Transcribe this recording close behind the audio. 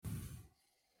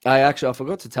I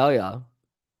forgot to tell you.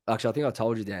 Actually, I think I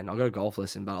told you, Dan. I got a golf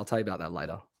lesson, but I'll tell you about that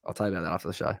later. I'll tell you about that after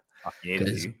the show. You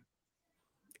needed to.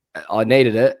 I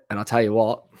needed it, and I'll tell you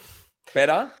what.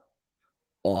 Better?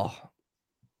 Oh,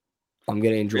 I'm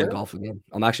going to enjoy golf again.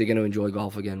 I'm actually going to enjoy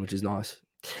golf again, which is nice.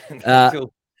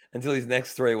 until his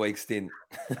next 3 weeks stint.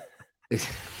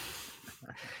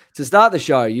 To start the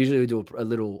show, usually we do a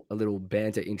little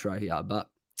banter intro here, but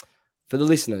for the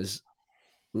listeners,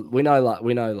 we know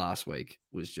last week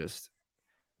was just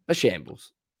a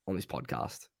shambles on this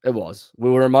podcast. It was. We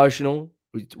were emotional.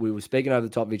 We were speaking over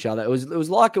the top of each other. It was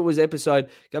like it was episode.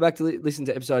 Go back to listen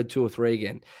to episode 2 or 3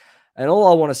 again. And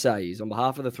all I want to say is on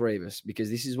behalf of the three of us, because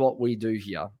this is what we do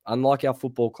here. Unlike our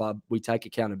football club, we take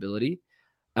accountability,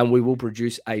 and we will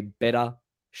produce a better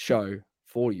show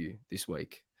for you this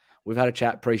week. We've had a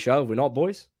chat pre-show, have we not,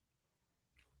 boys?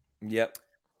 Yep.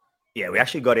 Yeah, we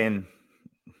actually got in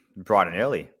bright and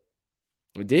early.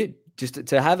 We did. Just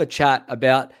to have a chat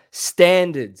about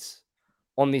standards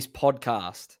on this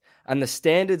podcast and the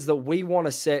standards that we want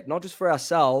to set, not just for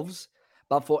ourselves,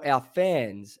 but for our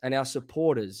fans and our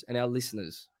supporters and our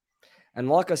listeners. And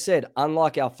like I said,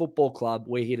 unlike our football club,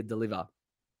 we're here to deliver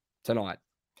tonight.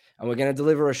 And we're going to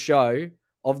deliver a show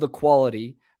of the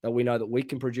quality that we know that we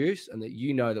can produce and that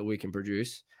you know that we can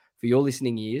produce for your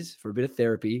listening ears for a bit of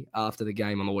therapy after the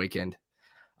game on the weekend.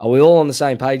 Are we all on the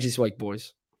same page this week,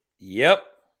 boys? Yep.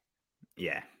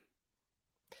 Yeah.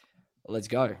 Let's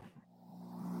go.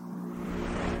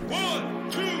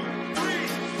 1, 2, 3,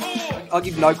 4. I'll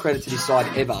give no credit to this side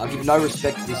ever. I'll give no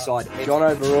respect to this side. John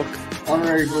O'Barook,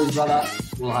 honorary Blues brother,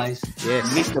 Will Hayes. Yes.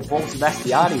 Mr. Paul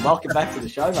Sebastiani, welcome back to the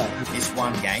show, mate. This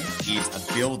one game is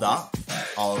a build-up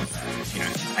of,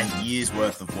 a year's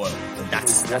worth of work. What did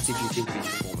you think of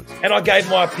his performance? And I gave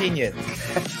my opinion.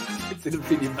 It's an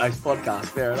opinion-based podcast,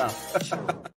 fair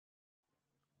enough.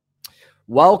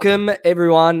 Welcome,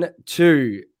 everyone,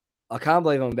 to, I can't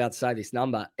believe I'm about to say this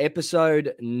number,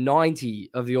 episode 90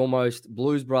 of the Almost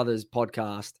Blues Brothers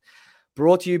podcast,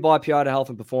 brought to you by Piota Health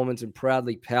and Performance and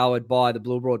proudly powered by the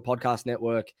Blue Broad Podcast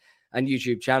Network and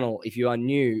YouTube channel. If you are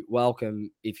new,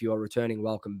 welcome. If you are returning,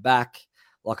 welcome back.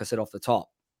 Like I said off the top,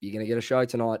 you're going to get a show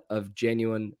tonight of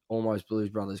genuine Almost Blues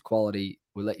Brothers quality.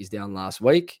 We let you down last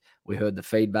week. We heard the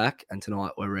feedback, and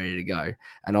tonight we're ready to go.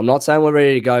 And I'm not saying we're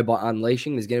ready to go by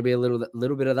unleashing. There's going to be a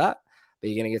little bit of that, but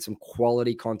you're going to get some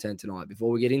quality content tonight. Before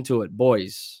we get into it,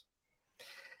 boys,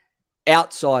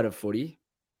 outside of footy,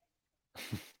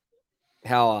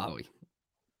 how are we?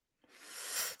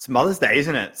 It's Mother's Day,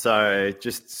 isn't it? So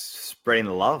just spreading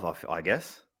the love, I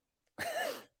guess.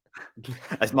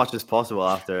 As much as possible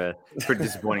after a pretty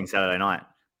disappointing Saturday night.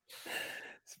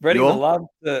 Spreading the love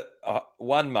to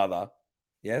one mother,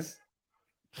 yes?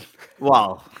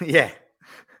 Well, yeah.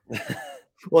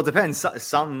 Well, it depends.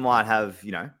 Some might have,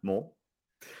 more.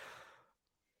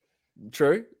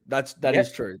 True. That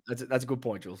is true. That's a good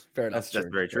point, Jules. Fair enough. That's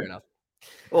very true. Fair enough.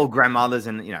 Or grandmothers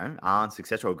and, aunts,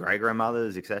 etc., or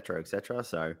great-grandmothers, etc., etc.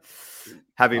 So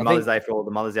happy Mother's Day for all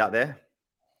the mothers out there.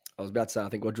 I was about to say, I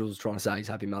think what Jules was trying to say is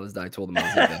happy Mother's Day to all the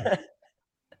mothers out there.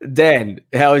 Dan,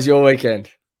 how was your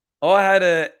weekend? I had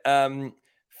a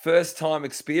first-time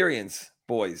experience,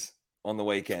 boys, on the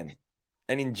weekend.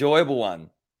 An enjoyable one.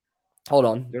 Hold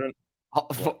on.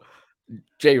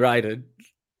 G-rated.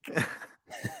 Yeah,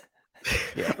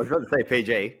 I was about to say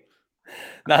PG.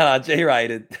 No,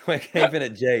 G-rated. We're keeping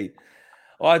it G.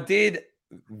 I did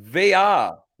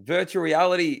VR, virtual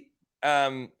reality,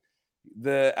 at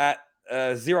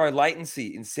Zero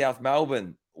Latency in South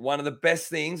Melbourne. One of the best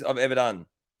things I've ever done.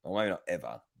 Well, maybe not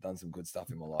ever. Done some good stuff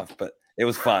in my life, but it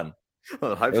was fun.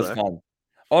 Well, I hope it was so. fun.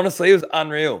 Honestly, it was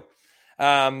unreal.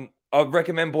 I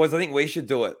recommend, boys. I think we should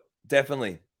do it.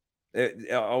 Definitely.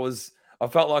 I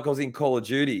felt like I was in Call of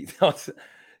Duty.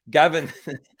 Gavin.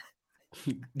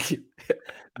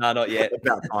 No, not yet.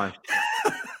 About time.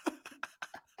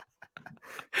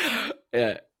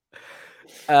 Yeah.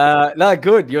 No,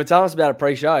 good. You were telling us about a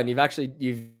pre-show, and you've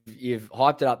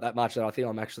hyped it up that much that I think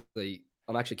I'm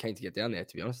actually keen to get down there.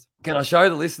 To be honest, can I show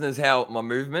the listeners how my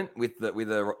movement with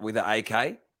the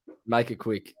AK? Make it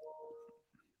quick.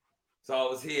 So I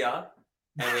was here,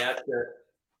 and we had to.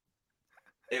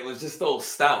 It was just all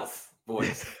stealth,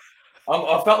 boys.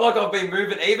 I felt like I've been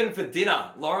moving even for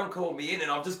dinner. Lauren called me in,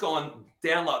 and I've just gone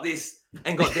down like this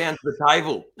and got down to the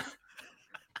table.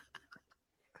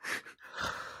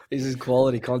 This is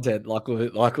quality content, like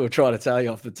we're trying to tell you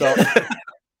off the top.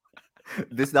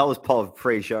 That was part of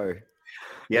pre-show.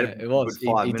 Yeah, it was.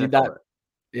 He did that.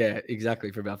 Yeah,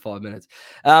 exactly, for about 5 minutes.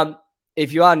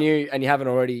 If you are new and you haven't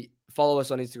already follow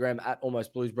us on Instagram at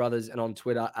Almost Blues Brothers and on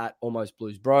Twitter at Almost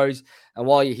Blues Bros. And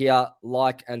while you're here,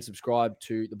 like and subscribe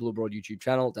to the Blue Broad YouTube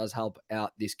channel. It does help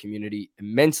out this community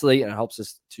immensely, and it helps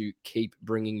us to keep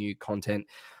bringing you content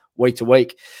week to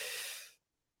week.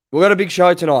 We've got a big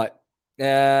show tonight.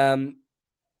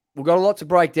 We've got a lot to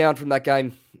break down from that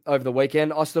game over the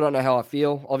weekend. I still don't know how I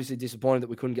feel. Obviously disappointed that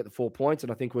we couldn't get the 4 points,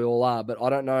 and I think we all are. But I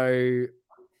don't know.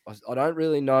 I don't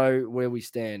really know where we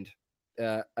stand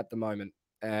at the moment.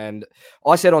 And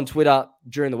I said on Twitter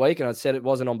during the week, and I said it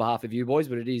wasn't on behalf of you boys,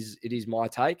 but it is my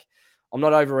take. I'm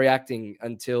not overreacting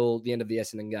until the end of the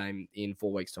Essendon game in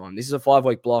 4 weeks' time. This is a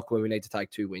 5-week block where we need to take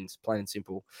 2 wins, plain and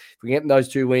simple. If we get those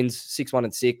 2 wins, 6-1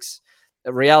 and 6,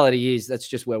 the reality is that's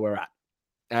just where we're at.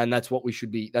 And that's what we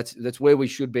should be. That's where we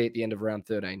should be at the end of round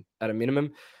 13 at a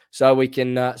minimum. So we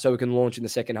can launch in the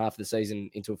second half of the season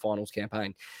into a finals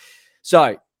campaign.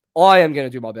 So I am going to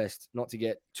do my best not to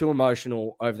get too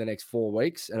emotional over the next 4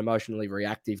 weeks and emotionally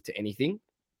reactive to anything.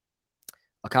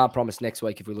 I can't promise next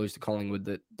week if we lose to Collingwood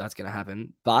that that's going to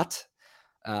happen. But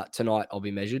tonight I'll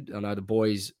be measured. I know the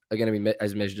boys are going to be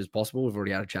as measured as possible. We've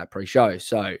already had a chat pre-show.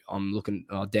 So I'm looking.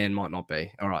 Dan might not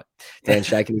be. All right. Dan's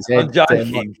shaking his head. I'm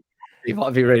joking. He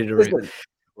might be ready to rip.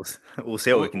 We'll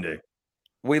see what we can do.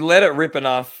 We let it rip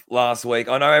enough last week.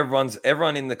 I know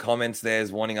everyone in the comments there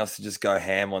is wanting us to just go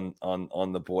ham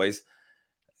on the boys.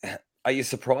 Are you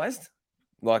surprised?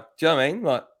 Like, do you know what I mean?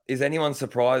 Like, is anyone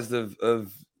surprised of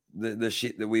the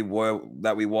shit that we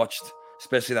watched,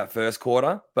 especially that first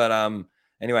quarter? But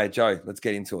anyway, Joe, let's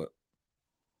get into it.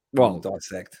 Well,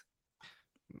 dissect.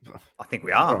 I think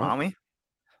we are, aren't we?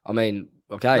 I mean,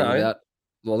 okay, No.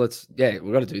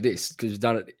 we've got to do this because we've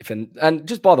done it. And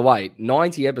just by the way,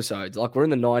 90 episodes, like we're in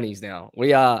the 90s now.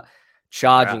 We are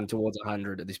charging towards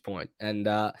 100 at this point. And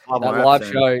that live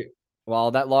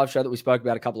show that we spoke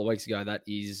about a couple of weeks ago, that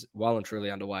is well and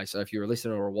truly underway. So if you're a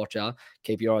listener or a watcher,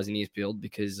 keep your eyes and ears peeled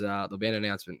because there'll be an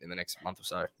announcement in the next month or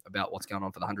so about what's going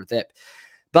on for the 100th ep.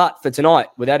 But for tonight,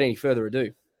 without any further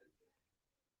ado,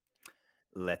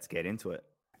 let's get into it.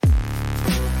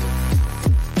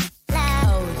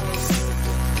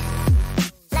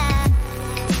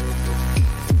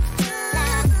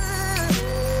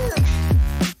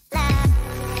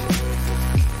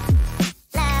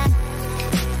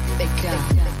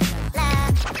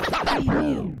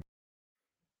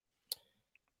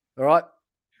 All right.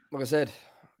 Like I said,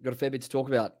 got a fair bit to talk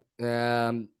about.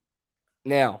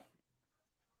 Now,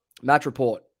 match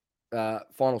report,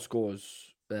 final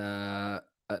scores at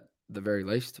the very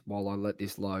least, while I let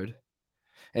this load.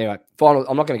 Anyway, final.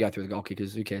 I'm not going to go through the goal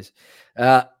kickers. Who cares?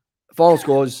 Final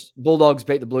scores, Bulldogs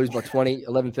beat the Blues by 20,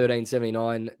 11-13,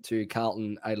 79 to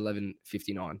Carlton, 8-11,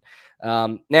 59.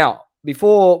 Now,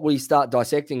 before we start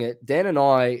dissecting it, Dan and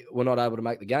I were not able to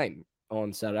make the game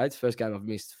on Saturday. It's the first game I've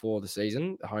missed for the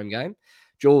season, a home game.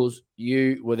 Jules,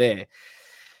 you were there.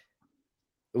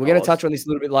 We're going to touch on this a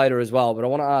little bit later as well, but I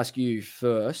want to ask you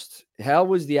first, how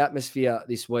was the atmosphere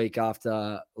this week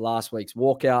after last week's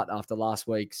walkout, after last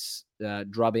week's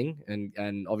drubbing,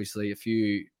 and obviously a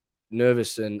few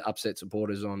nervous and upset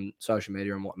supporters on social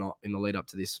media and whatnot in the lead up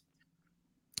to this?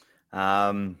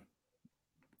 I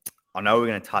know we're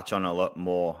going to touch on a lot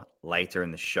more later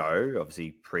in the show,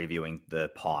 obviously previewing the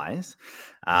Pies.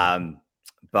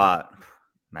 But,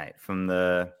 mate, from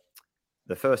the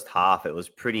first half, it was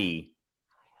pretty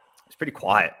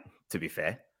quiet, to be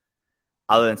fair.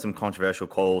 Other than some controversial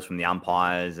calls from the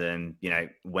umpires and, you know,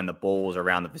 when the ball was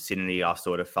around the vicinity, I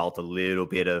sort of felt a little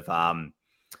bit of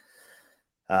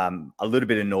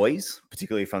noise,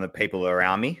 particularly from the people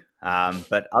around me.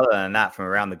 But other than that, from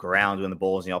around the ground when the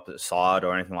ball's on the opposite side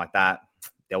or anything like that,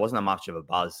 there wasn't much of a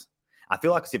buzz. I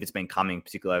feel like as if it's been coming,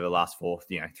 particularly over the last 3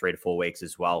 to 4 weeks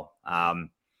as well.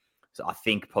 So I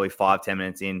think probably 5-10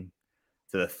 minutes in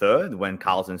to the third, when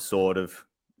Carlton sort of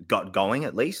got going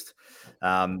at least,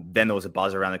 then there was a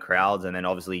buzz around the crowds, and then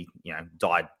obviously, you know,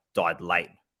 died late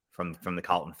from the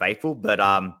Carlton faithful. But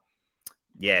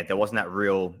yeah, there wasn't that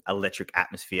real electric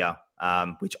atmosphere,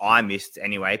 which I missed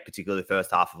anyway, particularly the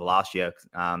first half of last year,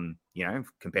 you know,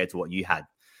 compared to what you had.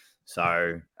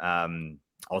 So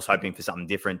I was hoping for something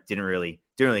different. Didn't really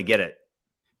get it.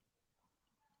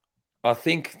 I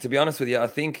think, to be honest with you, I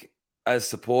think as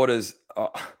supporters,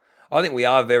 I think we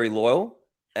are very loyal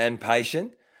and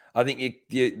patient. I think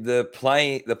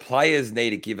the players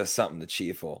need to give us something to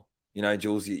cheer for. You know,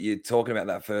 Jules, you're talking about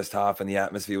that first half and the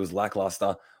atmosphere was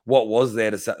lackluster. What was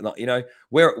there to say? You know,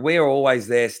 we're always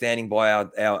there standing by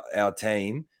our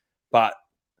team, but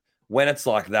when it's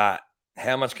like that,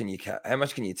 how much can you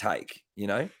take? You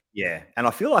know? Yeah, and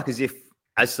I feel like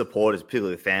as supporters,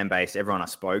 particularly the fan base, everyone I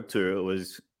spoke to, it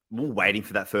was we're waiting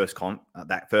for that first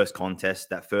contest,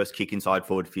 that first kick inside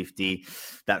forward 50,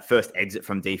 that first exit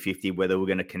from D50, whether we're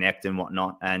going to connect and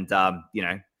whatnot. And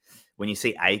when you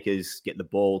see Akers get the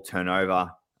ball, turn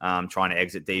over, trying to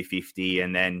exit D50,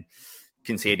 and then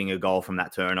conceding a goal from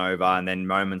that turnover, and then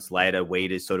moments later,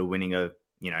 Weeders sort of winning a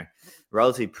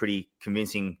relatively pretty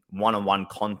convincing one-on-one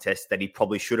contest that he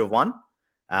probably should have won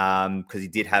because he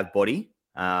did have body.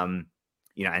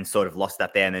 And sort of lost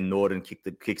that there. And then Norden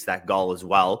kicks that goal as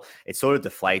well. It sort of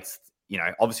deflates,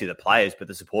 obviously the players, but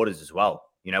the supporters as well.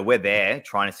 We're there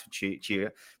trying to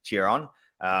cheer on.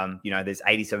 There's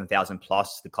 87,000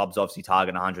 plus. The club's obviously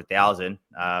targeting 100,000.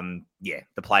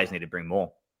 The players need to bring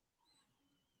more.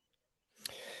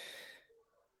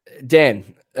 Dan,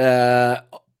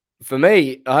 for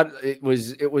me, it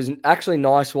was actually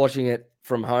nice watching it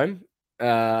from home,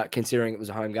 considering it was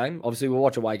a home game. Obviously, we'll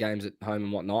watch away games at home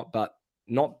and whatnot, but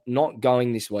not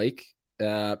going this week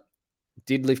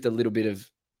did lift a little bit of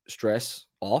stress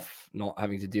off, not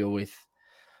having to deal with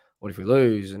what if we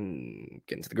lose and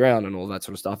getting to the ground and all that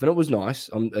sort of stuff. And it was nice.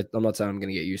 I'm not saying I'm going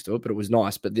to get used to it, but it was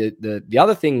nice. But the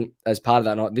other thing as part of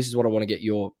that night, this is what I want to get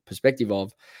your perspective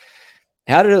of.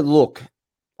 How did it look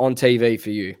on TV for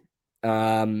you?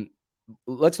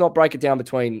 Let's not break it down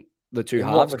between the two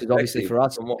halves, because obviously for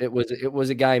us it was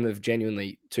a game of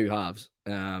genuinely two halves.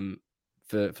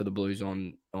 For the Blues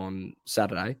on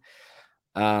Saturday.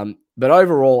 But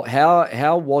overall,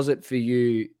 how was it for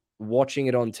you watching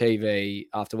it on TV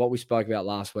after what we spoke about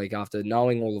last week, after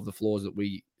knowing all of the flaws that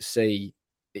we see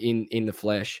in the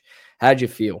flesh? How'd you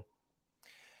feel?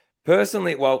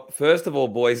 Personally, well, first of all,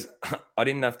 boys, I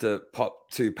didn't have to pop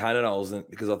 2 Panadols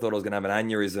because I thought I was going to have an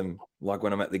aneurysm like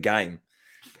when I'm at the game.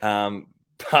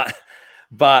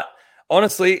 But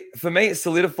honestly, for me, it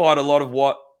solidified a lot of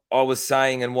what I was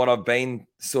saying and what I've been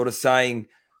sort of saying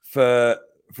for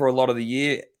a lot of the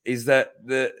year, is that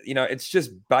it's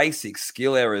just basic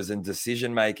skill errors and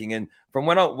decision making. And from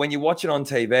when you watch it on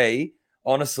TV,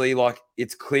 honestly, like,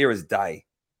 it's clear as day.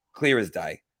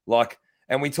 Like,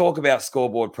 and we talk about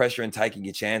scoreboard pressure and taking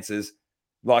your chances.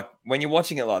 Like, when you're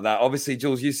watching it like that, obviously,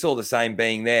 Jules, you saw the same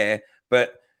being there,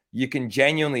 but you can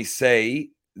genuinely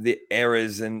see the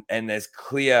errors and there's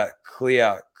clear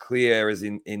errors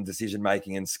in decision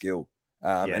making and skill,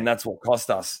 and that's what cost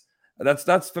us.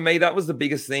 That's for me, that was the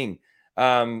biggest thing.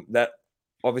 That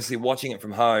obviously watching it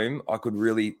from home, I could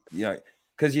really,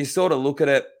 because you sort of look at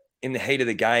it in the heat of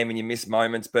the game and you miss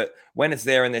moments, but when it's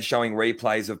there and they're showing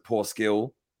replays of poor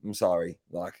skill, I'm sorry,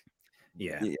 like,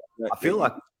 I feel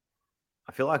like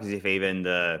as if even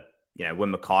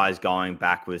when Mackay's going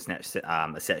back with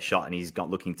a set shot and he's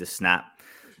looking to snap.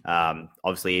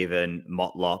 Obviously, even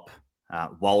Motlop,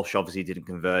 Walsh obviously didn't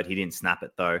convert. He didn't snap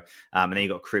it though. And then you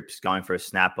got Cripps going for a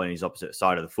snap on his opposite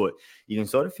side of the foot. You can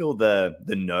sort of feel the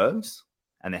nerves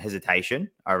and the hesitation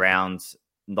around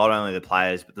not only the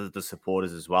players but the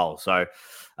supporters as well. So,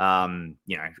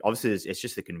 obviously it's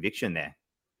just the conviction there.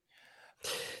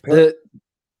 Go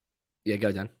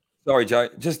Dan. Sorry, Joe.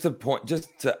 Just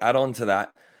to add on to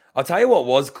that, I'll tell you what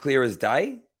was clear as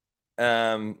day.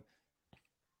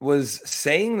 Was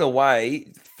seeing the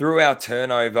way through our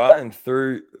turnover and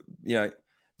through, the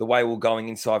way we're going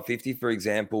inside 50, for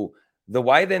example, the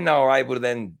way then they were able to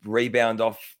then rebound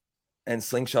off and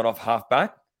slingshot off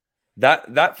halfback,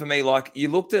 that for me, like, you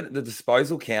looked at the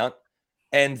disposal count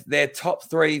and their top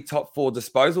 4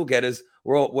 disposal getters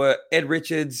were Ed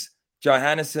Richards,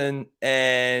 Johannesson,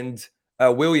 and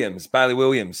Bailey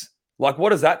Williams. Like,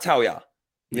 what does that tell you?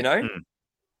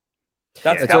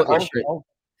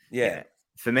 Yeah.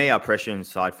 For me, our pressure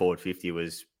inside forward 50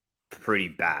 was pretty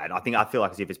bad. I feel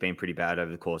like as if it's been pretty bad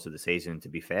over the course of the season, to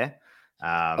be fair.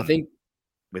 I think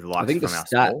from our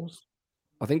stalls.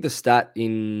 I think the stat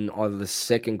in either the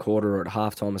second quarter or at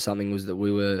halftime or something was that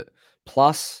we were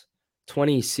plus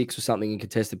 26 or something in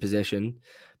contested possession,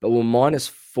 but we're minus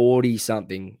 40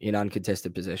 something in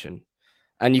uncontested possession.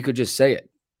 And you could just see it.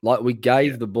 Like, we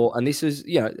gave the ball, and this is,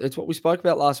 it's what we spoke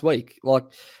about last week. Like,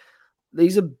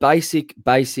 these are basic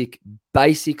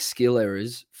skill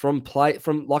errors from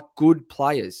like good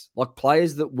players, like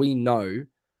players that we know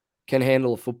can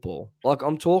handle a football. Like,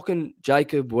 I'm talking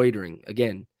Jacob Wiedering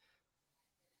again.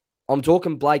 I'm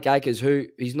talking Blake Acres, who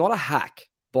he's not a hack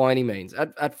by any means.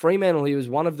 At Fremantle, he was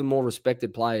one of the more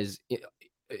respected players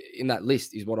in that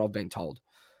list, is what I've been told,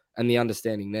 and the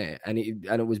understanding there. And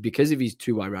it was because of his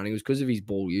two-way running, it was because of his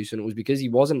ball use, and it was because he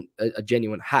wasn't a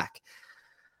genuine hack.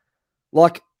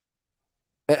 Like,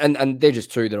 and they're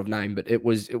just 2 that I've named, but it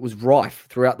was rife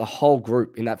throughout the whole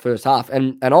group in that first half.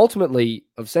 And ultimately,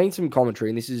 I've seen some commentary,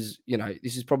 and this is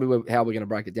probably how we're going to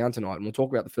break it down tonight. And we'll talk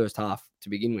about the first half to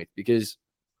begin with, because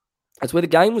that's where the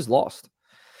game was lost.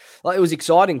 like, it was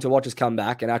exciting to watch us come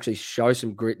back and actually show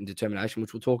some grit and determination,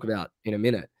 which we'll talk about in a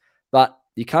minute. But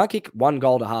you can't kick 1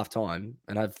 goal to halftime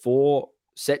and have 4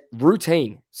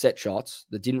 routine set shots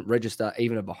that didn't register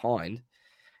even a behind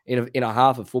in a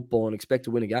half of football and expect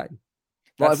to win a game.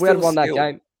 Like, if we had won that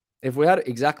game, if we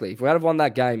had won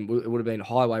that game, it would have been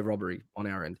highway robbery on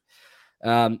our end.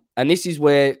 And this is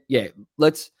where,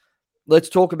 let's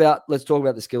talk about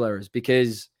the skill errors,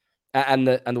 because and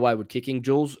the wayward kicking.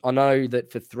 Jules, I know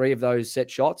that for 3 of those set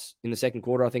shots in the second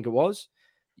quarter, I think it was,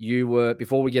 you were,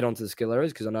 before we get onto the skill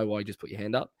errors, because I know why you just put your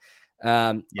hand up.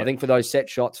 I think for those set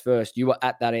shots first, you were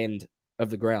at that end of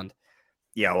the ground.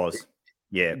 Yeah, I was.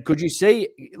 Yeah. Could you see,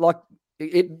 like,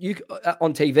 you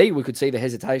on TV, we could see the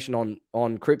hesitation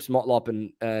on Cripps, Motlop,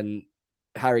 and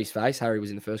Harry's face. Harry was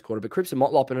in the first quarter, but Cripps and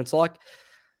Motlop, and it's like,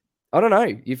 I don't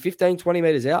know, you're 15, 20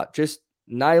 meters out, just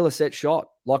nail a set shot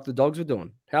like the Dogs were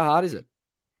doing. How hard is it?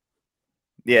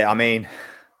 Yeah, I mean,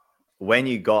 when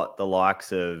you got the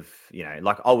likes of,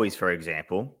 like Always, for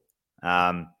example,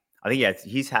 I think,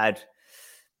 he's had,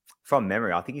 from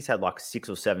memory, I think he's had like 6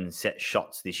 or 7 set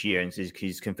shots this year, and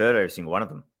he's converted every single one of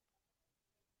them.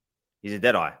 He's a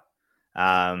deadeye.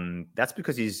 That's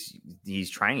because he's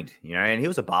trained, and he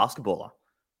was a basketballer.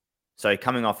 So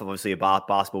coming off of obviously a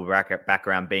basketball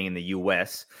background, being in the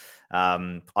US,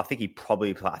 I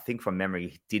think from memory,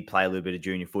 he did play a little bit of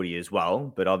junior footy as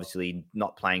well, but obviously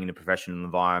not playing in a professional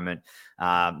environment,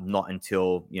 not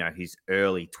until, his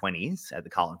early 20s at the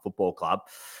Carlton Football Club.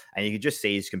 And you could just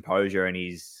see his composure and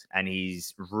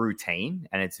his routine,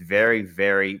 and it's very,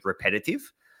 very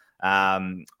repetitive.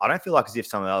 I don't feel like as if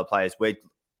some of the other players would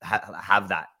have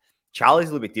that. Charlie's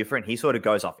a little bit different. He sort of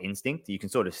goes off instinct. You can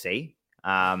sort of see.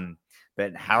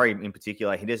 But Harry in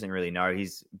particular, he doesn't really know.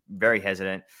 He's very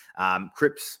hesitant.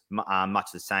 Cripps,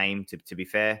 much the same, to be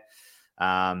fair.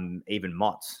 Even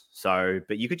Motts. So,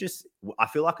 but you could just, I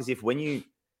feel like as if when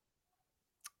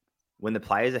the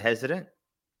players are hesitant,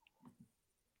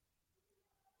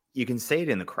 you can see it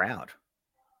in the crowd,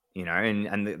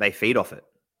 and they feed off it,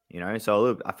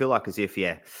 So I feel like as if,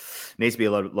 needs to be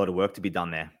a lot of work to be done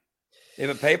there. Yeah,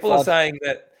 but people are saying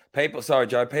that people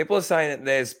are saying that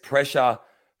there's pressure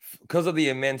because of the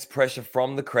immense pressure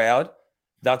from the crowd.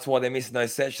 That's why they're missing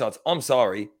those set shots. I'm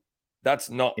sorry. That's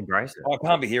not. Embrace it. I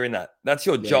can't be hearing that. That's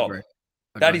your job. Agree.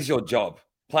 That is your job.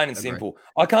 Plain and simple.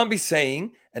 I can't be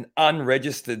seeing an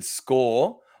unregistered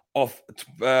score off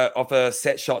a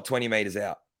set shot 20 meters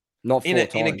out. Not in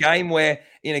any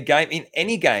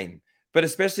game, but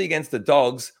especially against the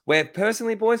Dogs, where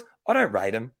personally, boys, I don't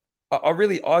rate them. I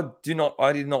did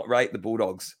not rate the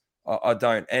Bulldogs. I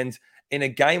don't. And in a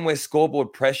game where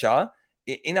scoreboard pressure,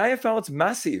 in AFL, it's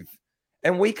massive.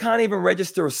 And we can't even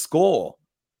register a score.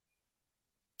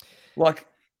 Like,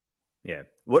 yeah.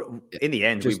 What in the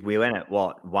end, we went at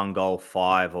 1 goal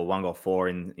 5 or 1 goal 4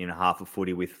 in a half of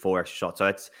footy with 4 extra shots. So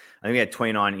I think we had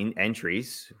 29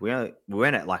 entries. We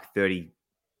went at like 30,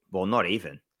 well, not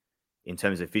even in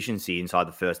terms of efficiency inside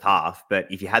the first half. But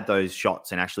if you had those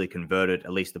shots and actually converted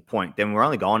at least a point, then we're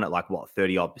only going at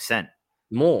 30%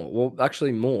 more. Well,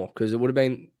 actually more, because it would have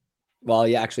been,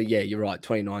 you're right.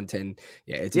 29-10.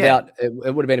 Yeah. It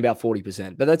would have been about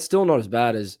 40%, but that's still not as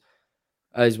bad as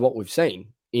what we've seen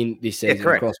in this season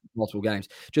across multiple games.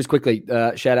 Just quickly,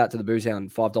 shout out to the Booze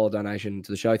Hound, $5 donation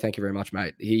to the show. Thank you very much,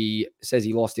 mate. He says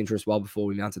he lost interest well before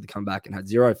we mounted the comeback and had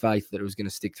zero faith that it was going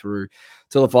to stick through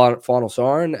till the final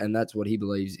siren. And that's what he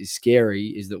believes is scary,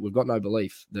 is that we've got no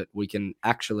belief that we can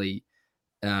actually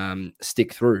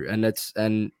stick through. And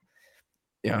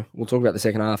we'll talk about the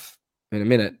second half in a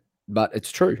minute, but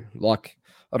it's true. Like,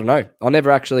 I don't know. I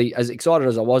never actually, as excited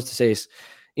as I was to see us,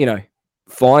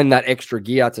 find that extra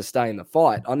gear to stay in the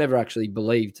fight, I never actually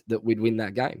believed that we'd win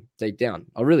that game deep down.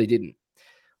 I really didn't.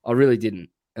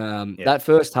 That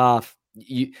first half,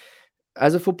 you,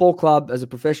 as a football club, as a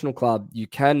professional club, you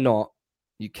cannot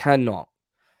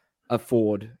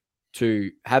afford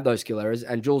to have those skill errors.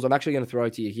 And Jules, I'm actually going to throw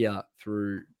to you here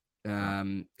through,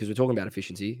 because we're talking about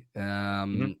efficiency.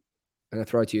 I'm going to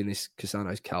throw to you in this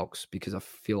Cassano's calcs, because I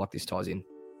feel like this ties in.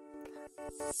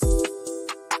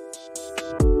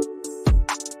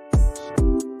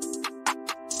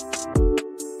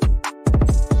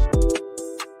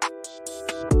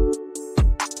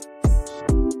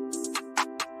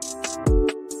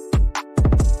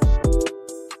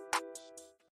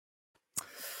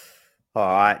 All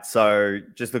right. So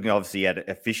just looking obviously at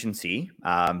efficiency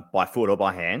by foot or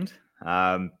by hand.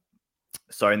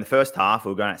 So in the first half,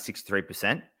 we were going at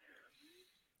 63%.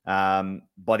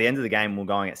 By the end of the game, we we're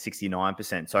going at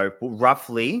 69%. So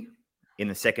roughly in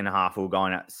the second half, we were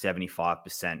going at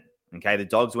 75%. Okay. The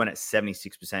Dogs went at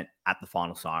 76% at the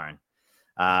final siren.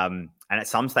 And at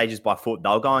some stages by foot, they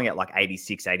were going at like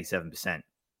 86, 87%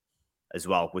 as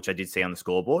well, which I did see on the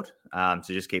scoreboard. So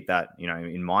just keep that,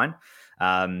 in mind.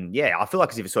 I feel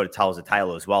like as if it sort of tells a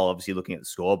tale as well. Obviously, looking at the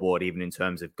scoreboard, even in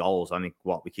terms of goals, I think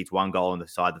we kicked 1 goal on the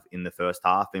side in the first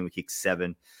half, and we kicked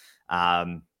 7,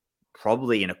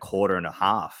 probably in a quarter and a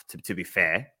half, to be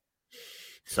fair.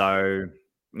 So,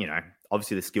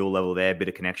 obviously the skill level there, a bit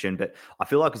of connection, but I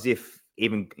feel like as if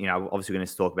even, obviously we're going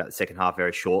to talk about the second half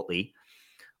very shortly.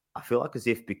 I feel like as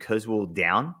if because we're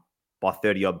down by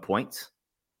 30 odd points,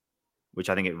 which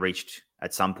I think it reached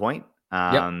at some point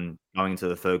going into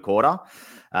the third quarter,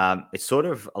 it sort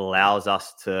of allows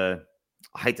us to,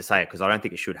 I hate to say it because I don't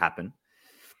think it should happen,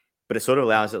 but it sort of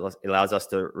allows us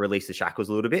to release the shackles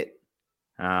a little bit.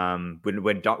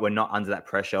 We're not under that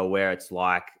pressure where it's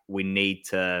like we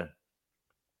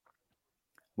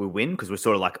win because we're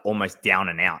sort of like almost down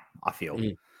and out, I feel.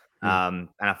 And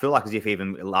I feel like as if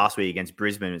even last week against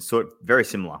Brisbane, it's sort of very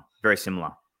similar.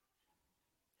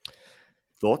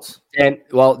 Thoughts? Dan,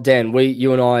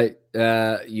 you and I,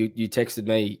 you texted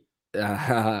me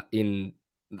in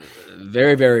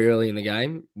very, very early in the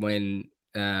game when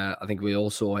I think we all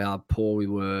saw how poor we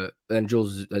were. And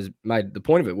Jules has made the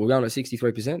point of it. We're going at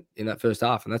 63% in that first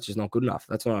half, and that's just not good enough.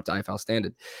 That's not up to AFL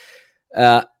standard.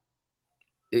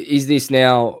 Is this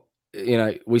now,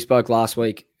 we spoke last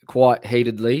week quite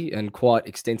heatedly and quite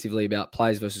extensively about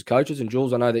players versus coaches. And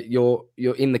Jules, I know that you're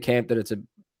in the camp that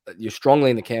you're strongly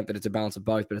in the camp that it's a balance of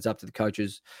both, but it's up to the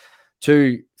coaches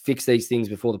to fix these things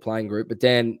before the playing group. But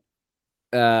Dan,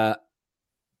 how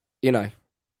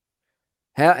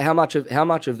much of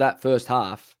that first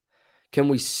half can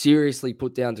we seriously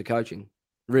put down to coaching?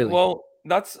 Really? Well,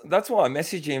 that's why I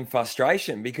messaged you in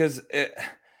frustration because,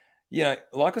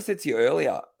 like I said to you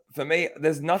earlier, for me,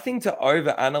 there's nothing to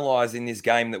overanalyze in this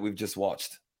game that we've just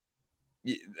watched.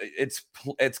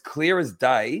 It's clear as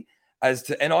day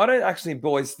and I don't actually,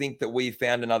 boys, think that we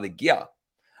found another gear.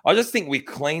 I just think we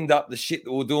cleaned up the shit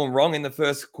that we were doing wrong in the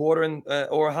first quarter and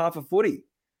or a half of footy.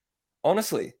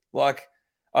 Honestly, I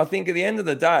think at the end of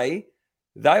the day,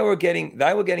 they were getting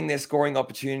their scoring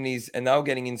opportunities and they were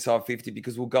getting inside 50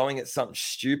 because we're going at something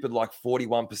stupid like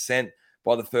 41%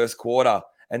 by the first quarter.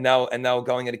 And they were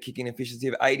going at a kicking efficiency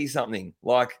of 80 something.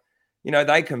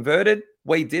 They converted,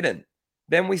 we didn't.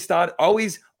 Then we started.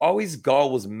 Always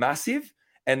goal was massive,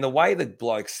 and the way the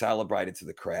bloke celebrated to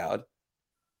the crowd,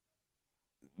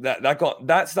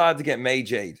 that started to get me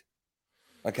G'd.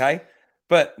 Okay,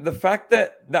 but the fact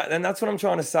that and that's what I'm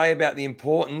trying to say about the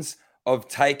importance of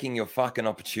taking your fucking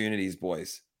opportunities,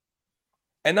 boys.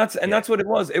 And that's what it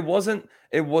was. It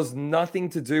was nothing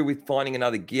to do with finding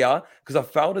another gear because I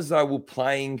felt as though we're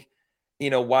playing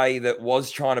in a way that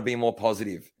was trying to be more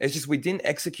positive. It's just we didn't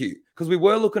execute because we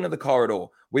were looking at the corridor.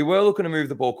 We were looking to move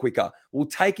the ball quicker. We're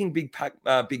taking big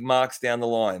marks down the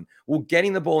line. We're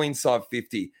getting the ball inside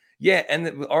 50. Yeah,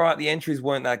 and all right, the entries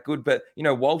weren't that good, but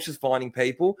Walsh is finding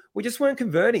people. We just weren't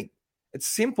converting. It's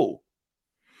simple.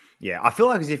 Yeah, I feel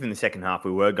like as if in the second half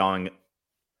we were going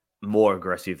more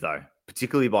aggressive though,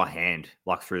 particularly by hand,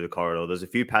 like through the corridor. There's a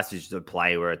few passages of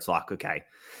play where it's like, okay,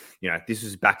 this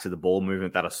was back to the ball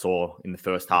movement that I saw in the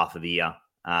first half of the year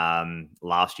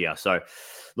last year. So,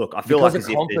 look, I feel because like of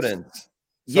as confidence.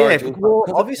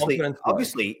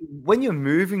 Obviously, when you're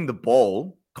moving the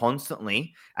ball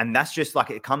constantly, and that's just like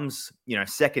it comes,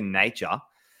 second nature.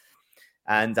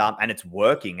 And it's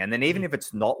working. And then even if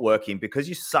it's not working, because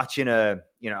you're such in a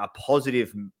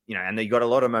positive, and you got a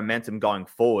lot of momentum going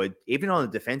forward, even on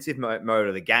the defensive mode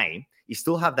of the game, you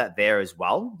still have that there as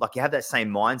well. Like you have that same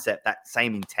mindset, that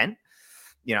same intent.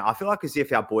 I feel like as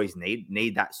if our boys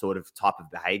need that sort of type of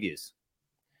behaviors.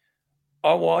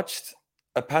 I watched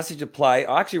a passage of play.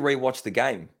 I actually rewatched the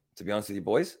game, to be honest with you,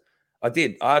 boys. I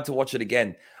did. I had to watch it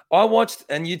again. I watched,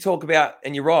 and you talk about,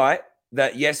 and you're right,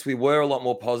 that yes, we were a lot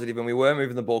more positive and we were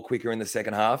moving the ball quicker in the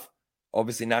second half.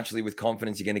 Obviously, naturally, with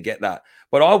confidence, you're going to get that.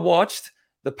 But I watched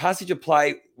the passage of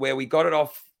play where we got it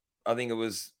off, I think it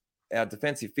was our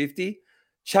defensive 50,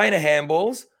 chain of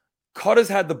handballs. Cotter's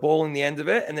had the ball in the end of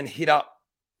it and then hit up,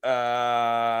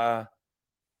 I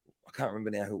can't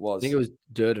remember now who it was. I think it was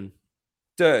Durden.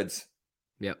 Dirds.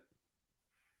 Yep.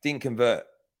 Didn't convert.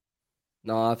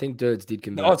 No, I think Dirds did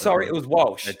convert. Oh, sorry, it was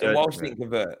Walsh. Yeah, And Walsh didn't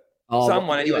convert. Oh,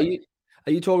 Someone, anyway.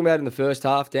 Are you talking about in the first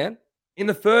half, Dan? In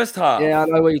the first half. Yeah, I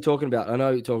know what you're talking about.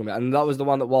 And that was the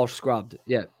one that Walsh scrubbed.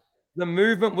 Yeah. The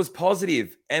movement was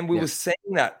positive, and we were seeing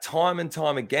that time and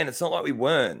time again. It's not like we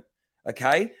weren't,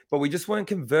 okay? But we just weren't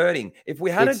converting. If we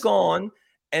had gone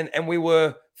and we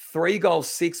were 3 goals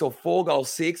 6 or 4 goals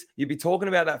 6, you'd be talking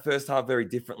about that first half very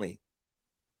differently.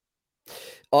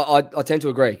 I tend to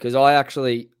agree because I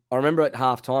I remember at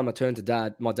halftime, I turned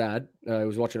to my dad, who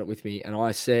was watching it with me, and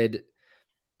I said,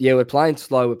 yeah, we're playing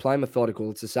slow, we're playing methodical.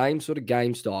 It's the same sort of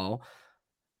game style.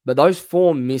 But those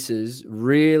 4 misses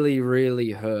really,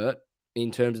 really hurt in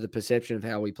terms of the perception of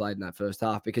how we played in that first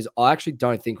half, because I actually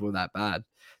don't think we were that bad.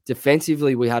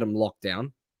 Defensively, we had them locked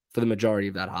down for the majority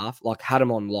of that half, like had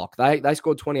them on lock. They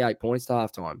scored 28 points to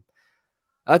halftime.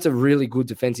 That's a really good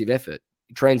defensive effort,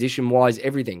 transition-wise,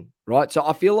 everything, right? So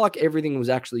I feel like everything was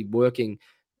actually working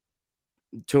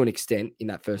to an extent in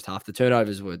that first half. The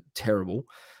turnovers were terrible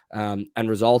and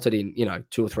resulted in,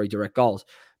 2 or 3 direct goals.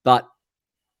 But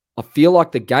I feel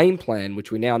like the game plan,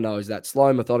 which we now know is that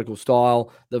slow, methodical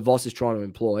style that Voss is trying to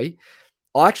employ,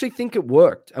 I actually think it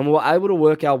worked. And we were able to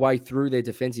work our way through their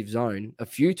defensive zone a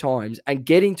few times and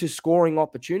get into scoring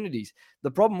opportunities.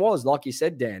 The problem was, like you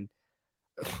said, Dan,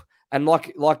 and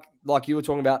like you were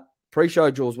talking about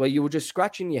pre-show, Jules, where you were just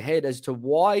scratching your head as to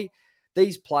why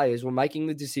these players were making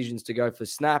the decisions to go for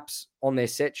snaps on their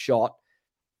set shot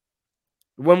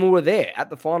when we were there at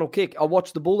the final kick. I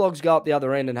watched the Bulldogs go up the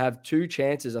other end and have 2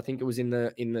 chances. I think it was in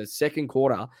the second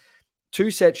quarter, 2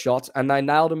 set shots, and they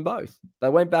nailed them both. They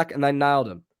went back and they nailed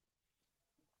them.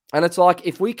 And it's like,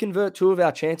 if we convert 2 of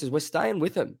our chances, we're staying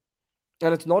with them.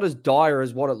 And it's not as dire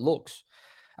as what it looks.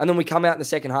 And then we come out in the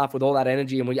second half with all that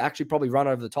energy and we actually probably run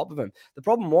over the top of them. The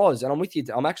problem was, and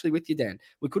I'm actually with you, Dan,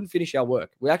 we couldn't finish our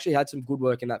work. We actually had some good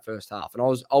work in that first half. And I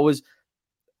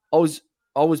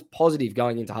was positive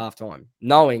going into halftime,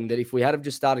 knowing that if we had have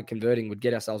just started converting, we'd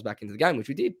get ourselves back into the game, which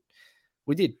we did.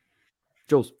 We did.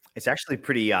 Jules. It's actually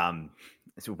pretty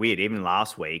it's weird. Even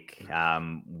last week,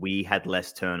 we had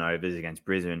less turnovers against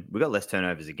Brisbane. We got less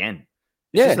turnovers again.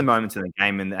 It's just the moments in the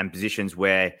game and positions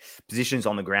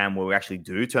on the ground where we actually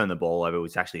do turn the ball over,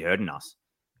 it's actually hurting us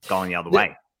going the other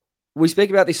way. We speak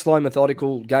about this slow,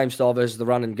 methodical game style versus the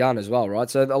run and gun as well, right?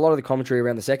 So a lot of the commentary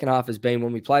around the second half has been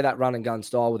when we play that run and gun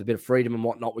style with a bit of freedom and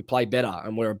whatnot, we play better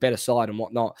and we're a better side and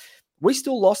whatnot. We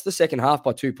still lost the second half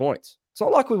by 2 points. It's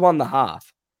not like we won the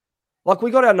half. Like,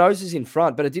 we got our noses in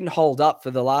front, but it didn't hold up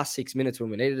for the last 6 minutes when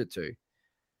we needed it to.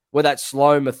 Where that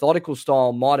slow, methodical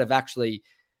style might have actually,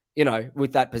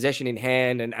 with that possession in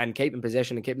hand and keeping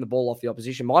possession and keeping the ball off the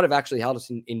opposition, might have actually held us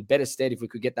in better stead if we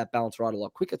could get that balance right a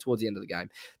lot quicker towards the end of the game.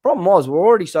 Problem was, we're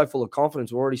already so full of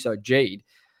confidence, we're already so G'd,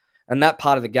 and that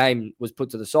part of the game was put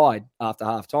to the side after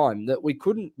half time that we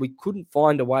couldn't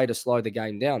find a way to slow the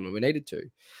game down when we needed to.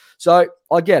 So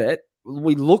I get it.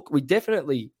 We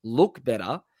definitely look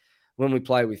better when we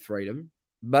play with freedom,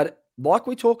 but like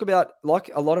we talk about,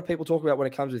 like a lot of people talk about when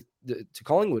it comes to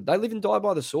Collingwood, they live and die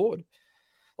by the sword.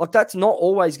 Like, that's not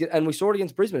always good. And we saw it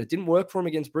against Brisbane. It didn't work for them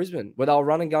against Brisbane, where they were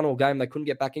run and gun all game. They couldn't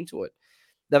get back into it.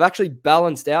 They've actually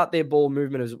balanced out their ball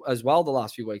movement as well the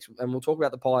last few weeks. And we'll talk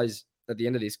about the Pies at the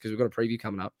end of this because we've got a preview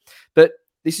coming up. But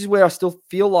this is where I still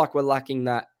feel like we're lacking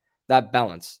that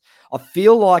balance. I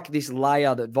feel like this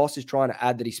layer that Voss is trying to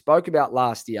add, that he spoke about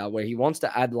last year, where he wants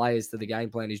to add layers to the game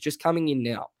plan, is just coming in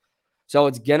now. So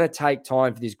it's going to take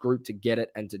time for this group to get it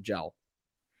and to gel.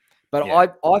 But yeah.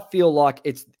 I feel like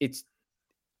it's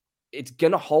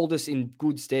going to hold us in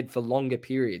good stead for longer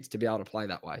periods to be able to play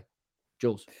that way.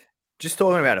 Jules? Just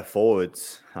talking about the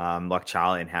forwards, like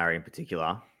Charlie and Harry in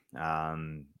particular,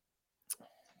 don't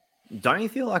you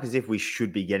feel like as if we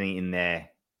should be getting in there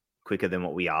quicker than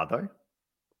what we are, though?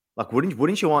 Like,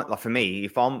 wouldn't you want, like, for me,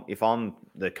 if I'm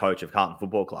the coach of Carlton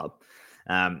Football Club,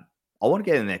 I want to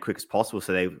get in there quick as possible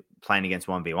so they're playing against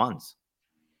 1v1s.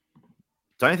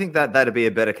 Don't you think that that'd be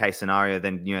a better case scenario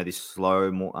than, this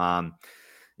slow, more,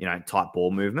 tight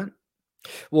ball movement?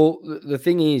 Well, the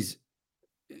thing is,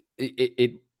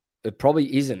 it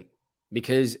probably isn't,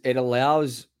 because it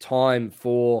allows time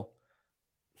for.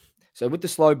 So with the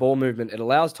slow ball movement, it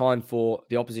allows time for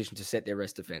the opposition to set their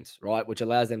rest defense, right? Which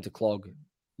allows them to clog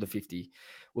the 50.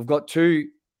 We've got 2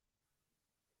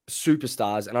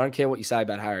 superstars, and I don't care what you say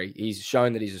about Harry. He's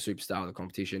shown that he's a superstar in the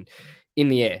competition in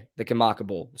the air that can mark a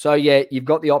ball. So, yeah, you've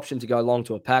got the option to go long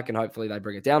to a pack, and hopefully they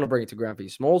bring it down or bring it to ground for your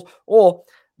smalls. Or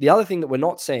the other thing that we're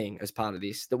not seeing as part of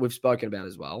this, that we've spoken about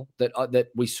as well, that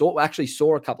we saw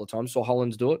a couple of times, saw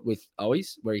Hollands do it with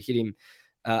Owies, where he hit him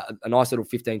a nice little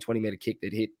 15, 20-meter kick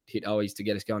that hit Owies to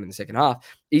get us going in the second half,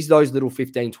 is those little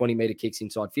 15, 20-meter kicks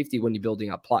inside 50 when you're building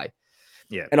up play.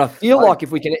 Yeah. And I feel like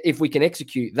if we can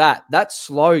execute that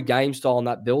slow game style and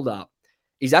that build-up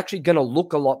is actually going to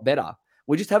look a lot better.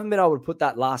 We just haven't been able to put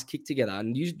that last kick together.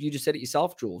 And you just said it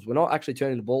yourself, Jules. We're not actually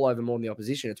turning the ball over more than the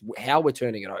opposition. It's how we're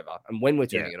turning it over and when we're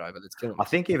turning it over that's killing us. I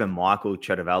think even Michael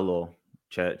Chedavallo,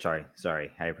 sorry,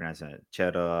 how do you pronounce it?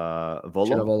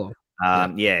 Chedavolo.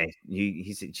 Yeah,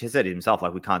 he said it himself,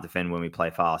 like, we can't defend when we play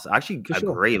fast. I actually For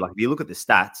sure. agree. Like, if you look at the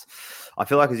stats, I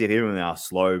feel like as if even with our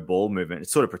slow ball movement, it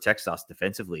sort of protects us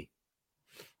defensively.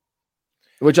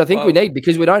 Which I think we Well- need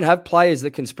because we don't have players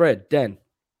that can spread. Dan.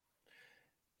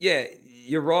 Yeah,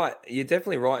 you're right. You're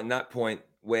definitely right in that point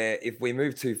where if we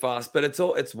move too fast, but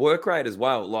it's work rate as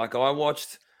well. Like I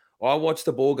watched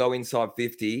the ball go inside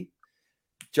 50.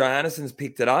 Johannesson's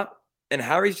picked it up, and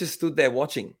Harry's just stood there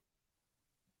watching.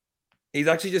 He's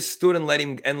actually just stood and let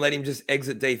him just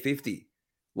exit D50.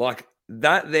 Like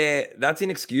that's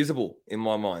inexcusable in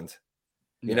my mind.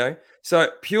 You know? So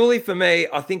purely for me,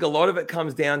 I think a lot of it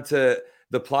comes down to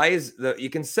the players that you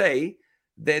can see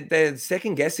they're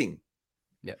second guessing.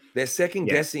 Yeah. They're second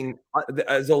guessing.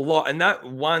 There's a lot. And that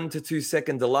 1 to 2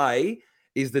 second delay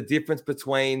is the difference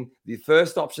between the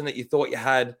first option that you thought you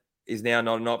had is now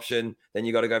not an option. Then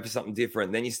you got to go for something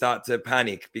different. Then you start to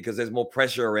panic because there's more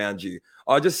pressure around you.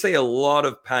 I just see a lot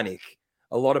of panic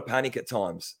at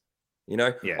times. You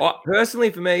know, personally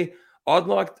for me,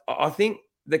 I think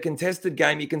the contested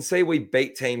game, you can see we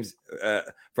beat teams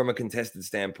from a contested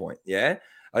standpoint. Yeah.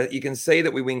 You can see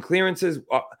that we win clearances.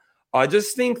 I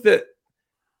just think that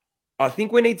I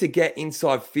think we need to get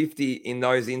inside 50 in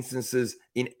those instances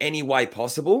in any way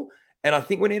possible. And I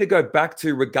think we need to go back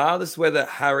to, regardless whether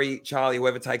Harry, Charlie,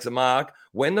 whoever takes a mark,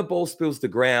 when the ball spills to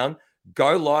ground,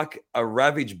 go like a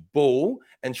ravaged bull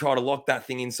and try to lock that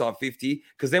thing inside 50,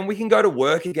 because then we can go to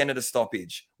work again at a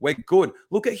stoppage. We're good.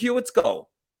 Look at Hewitt's goal.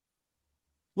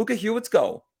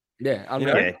 Yeah. You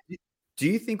know? Yeah. Do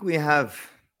you think we have?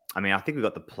 I mean, I think we've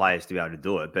got the players to be able to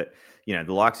do it, but the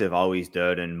likes of Always,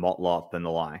 Durden, Motlop, and the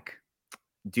like.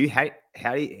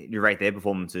 How do you rate their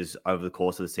performances over the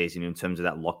course of the season in terms of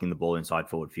that locking the ball inside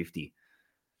forward 50?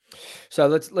 So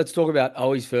let's talk about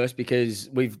Owies first, because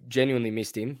we've genuinely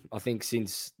missed him. I think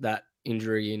since that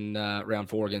injury in round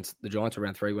 4 against the Giants, or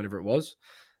round 3, whenever it was.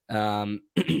 I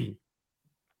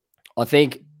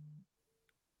think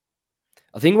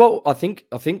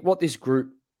what this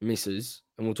group misses,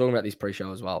 and we'll talk about this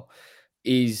pre-show as well,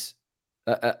 is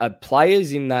a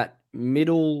players in that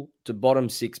middle to bottom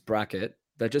 6 bracket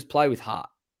that just play with heart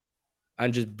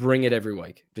and just bring it every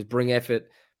week. Just bring effort,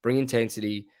 bring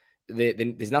intensity.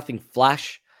 There's nothing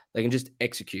flash. They can just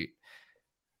execute.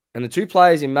 And the 2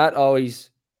 players in Matt Owies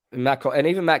and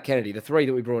even Matt Kennedy, the 3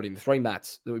 that we brought in, the 3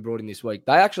 Matts that we brought in this week,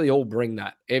 they actually all bring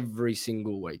that every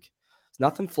single week. It's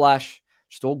nothing flash,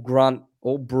 just all grunt,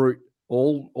 all brute,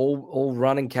 all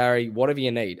run and carry, whatever you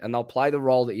need. And they'll play the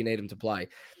role that you need them to play.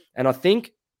 And I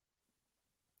think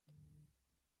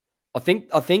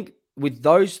with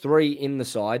those 3 in the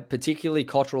side, particularly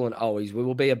Cottrell and Owies, we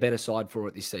will be a better side for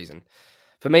it this season.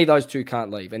 For me, those 2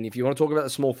 can't leave. And if you want to talk about the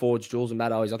small forwards, Jules and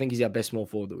Matt Owies, I think he's our best small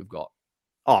forward that we've got.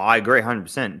 Oh, I agree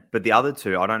 100%. But the other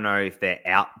 2, I don't know if their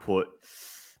output,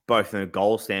 both from a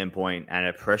goal standpoint and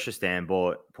a pressure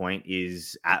standpoint,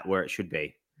 is at where it should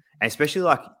be. And especially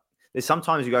like there's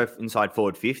sometimes you go inside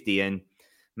forward 50 and,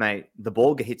 mate, the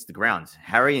ball hits the ground.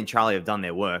 Harry and Charlie have done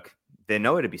their work. They're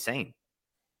nowhere to be seen.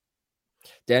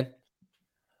 Dan?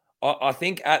 I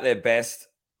think at their best,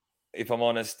 if I'm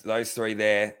honest, those 3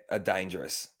 there are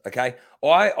dangerous. Okay.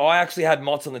 I actually had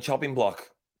Motts on the chopping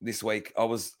block this week. I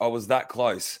was that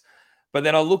close. But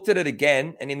then I looked at it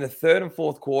again, and in the 3rd and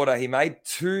 4th quarter, he made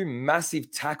 2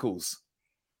 massive tackles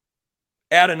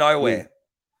out of nowhere.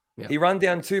 Yeah. He run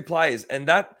down 2 players, and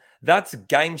that's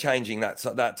game changing, that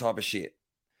type of shit.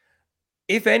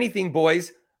 If anything,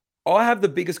 boys, I have the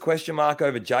biggest question mark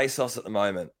over JSOS at the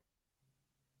moment.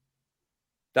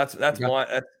 That's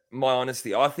my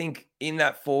honesty. I think in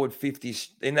that forward 50,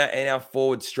 in our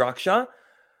forward structure,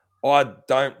 I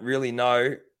don't really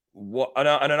know what.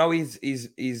 I know he's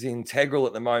integral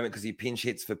at the moment because he pinch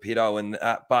hits for Pitto and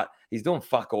that, but he's doing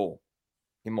fuck all,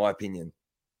 in my opinion.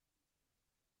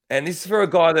 And this is for a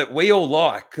guy that we all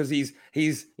like because he's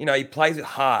he plays with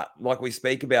heart, like we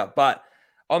speak about. But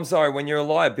I'm sorry, when you're a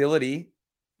liability,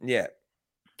 yeah.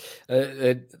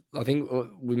 I think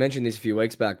we mentioned this a few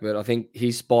weeks back, but I think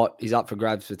his spot is up for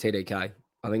grabs for TDK.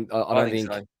 I don't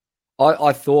think so. I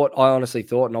honestly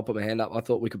thought, and I'll put my hand up, I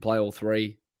thought we could play all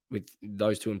 3 with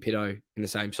those 2 and Pitto in the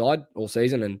same side all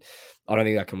season, and I don't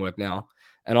think that can work now.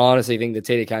 And I honestly think that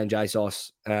TDK and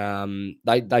JSOS,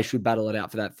 they should battle it out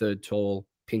for that 3rd tall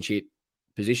pinch hit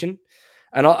position.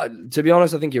 And to be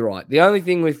honest, I think you're right. The only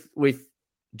thing with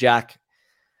Jack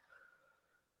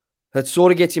that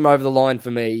sort of gets him over the line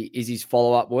for me is his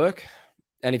follow-up work.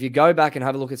 And if you go back and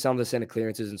have a look at some of the centre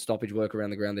clearances and stoppage work around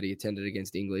the ground that he attended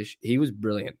against English, he was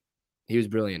brilliant.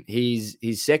 His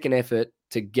second effort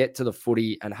to get to the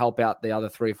footy and help out the other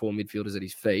 3 or 4 midfielders at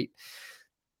his feet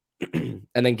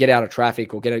and then get out of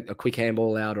traffic or get a quick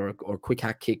handball out or a quick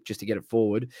hack kick just to get it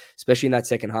forward, especially in that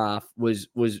second half, was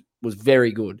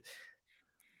very good.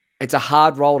 It's a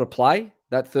hard role to play,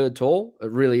 that third tall.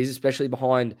 It really is, especially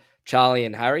behind Charlie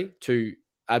and Harry, two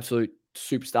absolute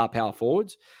superstar power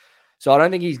forwards. So I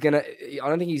don't think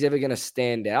he's ever gonna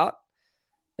stand out.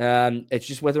 It's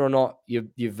just whether or not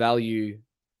you value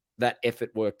that effort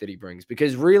work that he brings,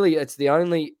 because really it's the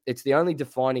only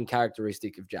defining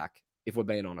characteristic of Jack, if we're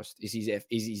being honest, is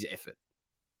his effort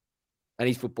and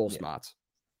his football smarts.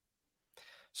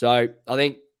 So I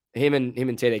think him and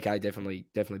TDK definitely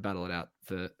battle it out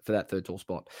for that third tall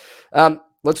spot.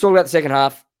 Let's talk about the second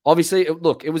half. Obviously,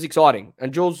 look, it was exciting.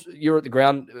 And Jules, you're at the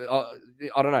ground.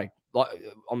 I don't know.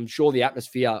 I'm sure the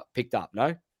atmosphere picked up.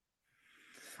 No.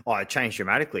 Oh, it changed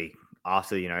dramatically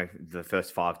after, the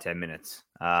first 5-10 minutes.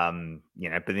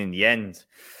 But in the end,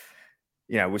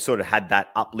 we sort of had that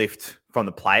uplift from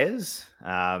the players.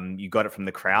 You got it from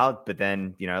the crowd, but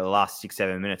then, the last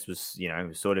 6-7 minutes was,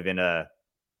 sort of in a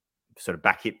sort of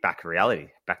back to reality,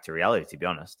 to be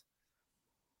honest.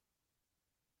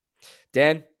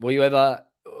 Dan, were you ever,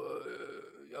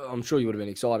 I'm sure you would have been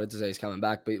excited to see he's coming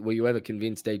back, but were you ever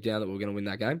convinced deep down that we were going to win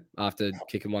that game after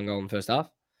kicking 1 goal in the first half?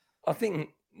 I think,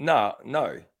 no.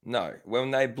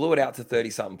 When they blew it out to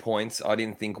 30-something points, I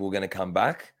didn't think we were going to come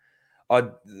back.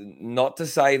 Not to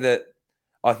say that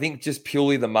I think just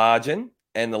purely the margin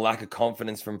and the lack of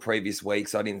confidence from previous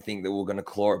weeks, I didn't think that we were going to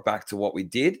claw it back to what we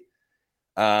did.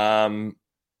 I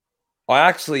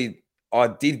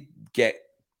did get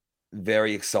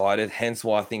very excited, hence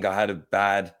why I think I had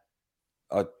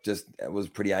I was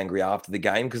pretty angry after the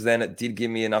game, because then it did give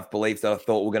me enough belief that I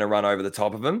thought we were going to run over the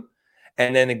top of them.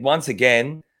 And then once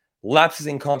again, lapses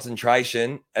in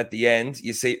concentration at the end.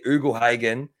 You see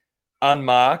Ugelhagen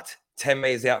unmarked, 10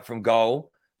 meters out from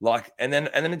goal, and then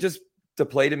it just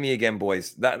depleted me again,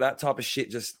 boys. That type of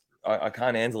shit I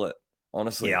can't handle it,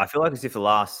 honestly. Yeah, I feel like as if the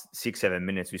last 6-7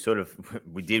 minutes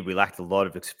we lacked a lot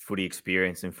of footy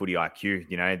experience and footy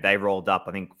IQ. They rolled up,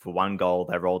 I think for 1 goal,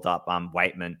 they rolled up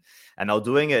Waitman, and they were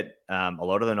doing it a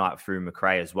lot of the night through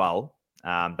McRae as well.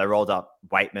 They rolled up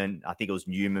Waitman. I think it was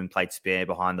Newman played spare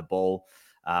behind the ball.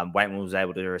 Waitman was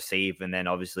able to receive and then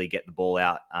obviously get the ball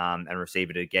out and receive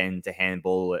it again to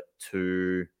handball it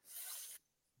to,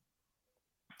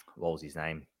 what was his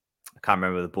name? I can't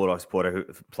remember the Bulldogs player,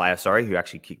 who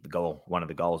actually kicked the goal, one of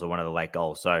the goals or one of the late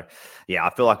goals. So, yeah, I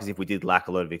feel like as if we did lack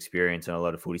a lot of experience and a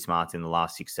lot of footy smarts in the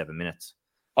last 6-7 minutes.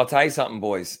 I'll tell you something,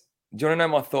 boys. Do you want to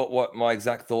know what my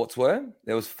exact thoughts were?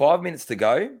 There was 5 minutes to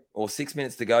go or 6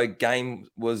 minutes to go. Game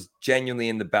was genuinely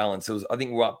in the balance. I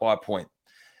think we're up by a point.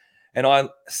 And I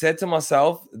said to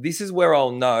myself, this is where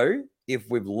I'll know if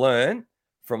we've learned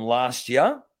from last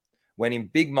year, when in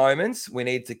big moments, we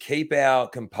need to keep our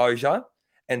composure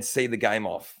and see the game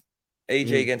off,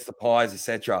 e.g. against the Pies,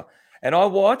 etc. And I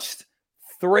watched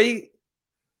 3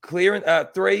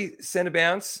 centre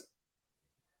bounce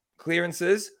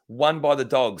clearances won by the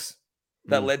Dogs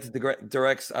that led to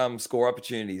direct score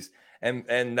opportunities.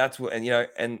 And that's what,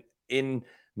 and in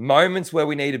moments where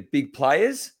we needed big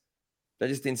players, they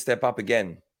just didn't step up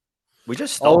again. We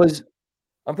just stopped.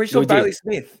 I'm pretty sure Bailey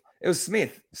Smith. It was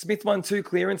Smith. Smith won 2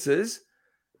 clearances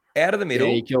out of the middle.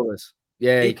 Yeah, he killed us.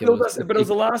 Yeah, he killed us. But it was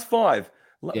the last 5.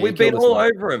 Yeah, We've been all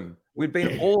over him. We've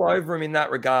been all over him in that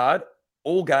regard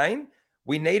all game.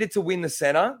 We needed to win the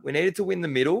center. We needed to win the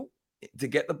middle to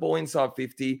get the ball inside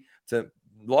 50, to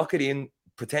lock it in,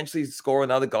 potentially score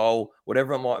another goal,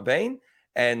 whatever it might have been.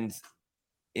 And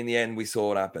in the end, we saw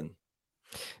what happened.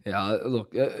 Yeah,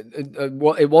 look,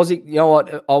 it was, you know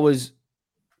what, I was,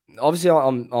 obviously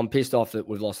I'm pissed off that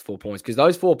we've lost 4 points, because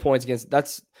those 4 points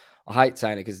I hate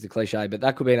saying it because it's a cliche, but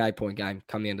that could be an 8-point game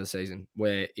come the end of the season,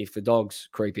 where if the Dogs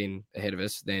creep in ahead of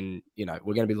us, then, we're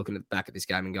going to be looking back at this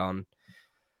game and going,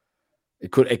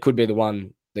 it could be the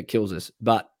one that kills us.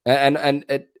 But,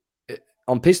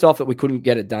 I'm pissed off that we couldn't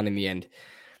get it done in the end.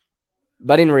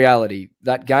 But in reality,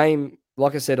 that game,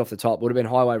 like I said off the top, would have been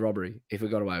highway robbery if we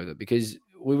got away with it, because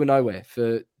we were nowhere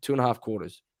for 2.5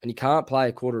 quarters. And you can't play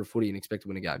a quarter of footy and expect to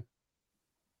win a game.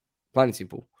 Plain and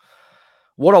simple.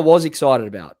 What I was excited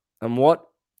about, and what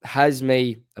has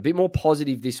me a bit more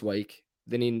positive this week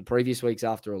than in previous weeks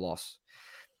after a loss,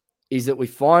 is that we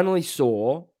finally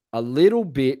saw a little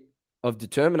bit of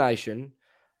determination,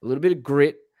 a little bit of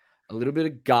grit, a little bit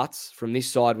of guts from this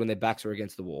side when their backs were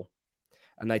against the wall.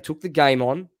 And they took the game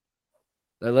on.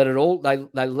 They let it all,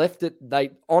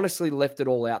 they honestly left it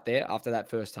all out there after that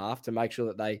first half to make sure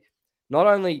that they not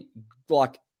only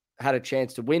had a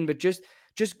chance to win, but just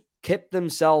kept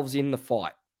themselves in the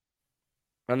fight.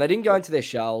 And they didn't go into their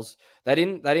shells. They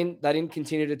didn't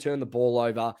continue to turn the ball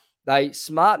over. They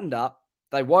smartened up,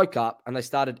 they woke up, and they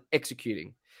started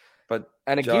executing.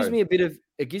 And it gives me a bit of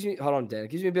hold on, Dan. It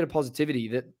gives me a bit of positivity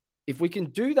that if we can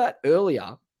do that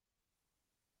earlier,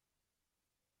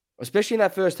 especially in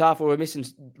that first half where we're missing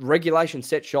regulation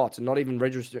set shots and not even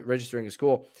registering a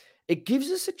score, it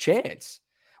gives us a chance.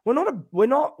 We're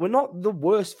not the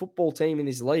worst football team in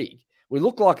this league. We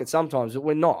look like it sometimes, but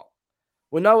we're not.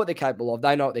 We know what they're capable of.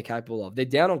 They know what they're capable of. They're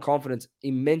down on confidence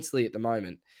immensely at the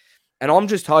moment. And I'm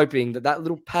just hoping that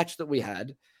little patch that we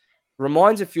had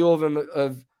reminds a few of them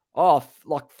of,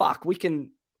 fuck, we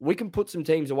can put some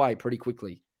teams away pretty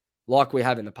quickly, like we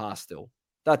have in the past still.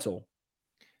 That's all.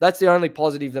 That's the only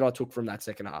positive that I took from that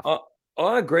second half.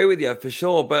 I agree with you for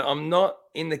sure, but I'm not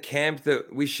in the camp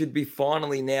that we should be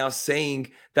finally now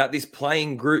seeing that this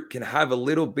playing group can have a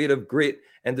little bit of grit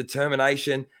and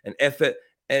determination and effort.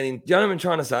 And you know what I'm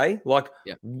trying to say? Like,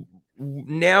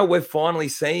 now we're finally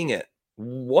seeing it.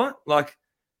 What? Like,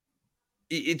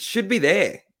 it should be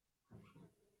there.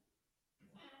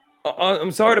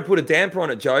 I'm sorry to put a damper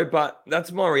on it, Joe, but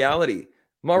that's my reality.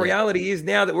 My reality is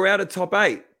now that we're out of top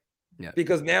 8. Yeah.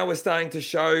 Because now we're starting to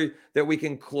show that we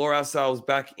can claw ourselves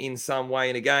back in some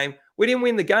way in a game. We didn't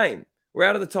win the game. We're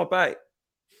out of the top 8.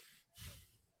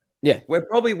 Yeah. We're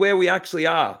probably where we actually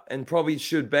are and probably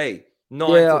should be. 9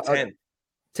 to 10. I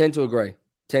tend to agree.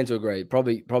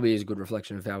 Probably is a good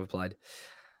reflection of how we played.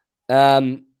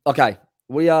 Okay.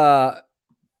 We're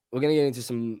going to get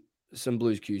into some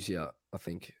Blues cues here, I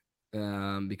think.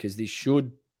 Because this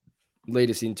should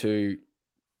lead us into,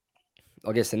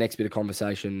 I guess, the next bit of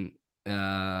conversation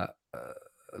that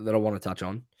I want to touch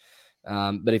on.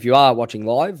 But if you are watching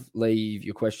live, leave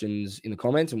your questions in the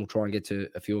comments and we'll try and get to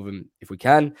a few of them if we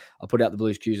can. I put out the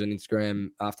Blues cues on Instagram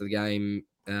after the game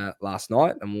last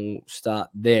night and we'll start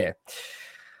there.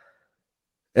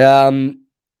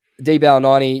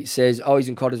 DBL90 says, Owies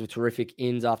and Cotters were terrific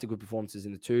ins after good performances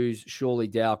in the twos. Surely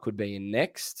Dow could be in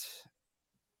next.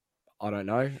 I don't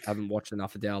know. I haven't watched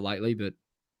enough of Dow lately, but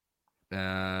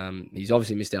he's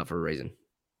obviously missed out for a reason.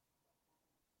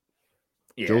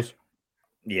 Yeah. Jules?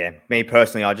 Yeah. Me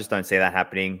personally, I just don't see that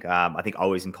happening. I think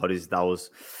Owies and Cotters, that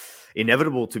was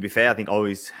inevitable, to be fair. I think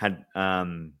Owies had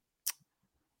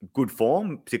good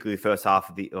form, particularly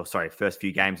first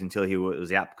few games until he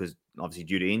was out because obviously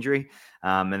due to injury.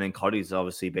 And then Cotters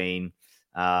obviously been,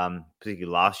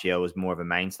 particularly last year, was more of a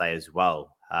mainstay as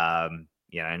well. And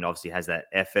obviously has that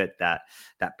effort, that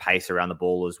pace around the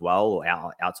ball as well,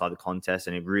 outside the contest,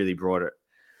 and it really brought it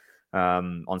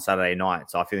on Saturday night.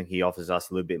 So I feel like he offers us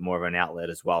a little bit more of an outlet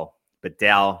as well. But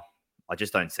Dow, I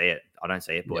just don't see it. I don't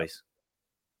see it, boys.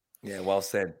 Yeah, well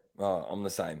said. Oh, I'm the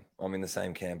same. I'm in the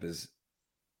same camp as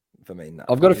for me. No.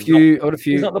 I've got a few.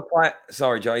 He's not the player.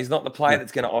 Sorry, Joe. He's not the player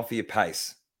that's going to offer you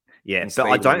pace. Yeah,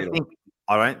 but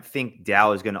I don't think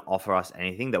Dow is going to offer us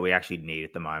anything that we actually need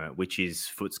at the moment, which is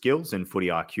foot skills and footy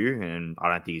IQ, and I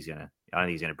don't think he's going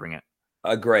to bring it.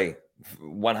 Agree,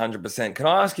 100%. Can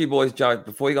I ask you, boys, Joe,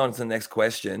 before you go on to the next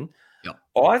question? Yep.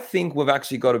 I think we've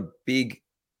actually got a big,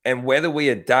 and whether we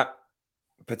adapt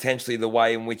potentially the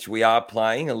way in which we are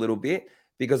playing a little bit,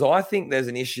 because I think there's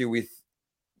an issue with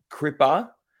Cripper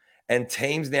and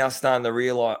teams now starting to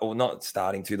realize, or not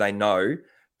starting to, they know,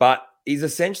 but he's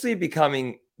essentially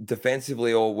becoming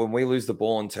defensively, or when we lose the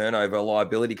ball on turnover, a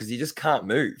liability because you just can't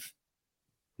move.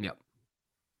 Yep.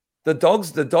 The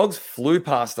dogs flew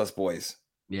past us, boys.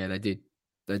 Yeah, they did.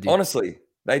 Honestly,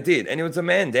 they did. And it was a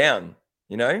man down,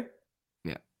 Yeah.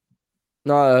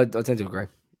 No, I tend to agree.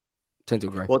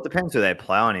 Well, it depends who they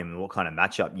play on him and what kind of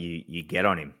matchup you get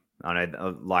on him. I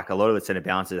know, like a lot of the centre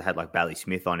balancers had like Bailey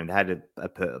Smith on him. They had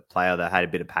a player that had a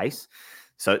bit of pace.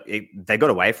 So they got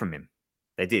away from him.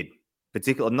 They did.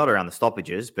 Particularly not around the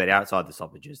stoppages, but outside the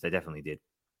stoppages, they definitely did.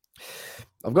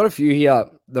 I've got a few here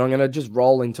that I'm going to just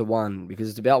roll into one because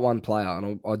it's about one player,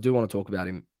 and I do want to talk about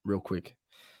him real quick.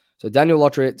 So Daniel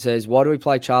Lottriet says, why do we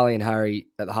play Charlie and Harry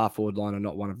at the half-forward line and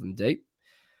not one of them deep?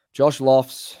 Josh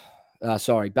Lofts,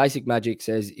 Basic Magic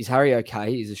says, is Harry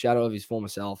okay? He's a shadow of his former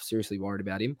self. Seriously worried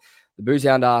about him. The Booze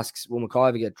Hound asks, will Mackay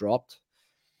ever get dropped?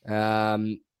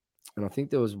 And I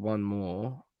think there was one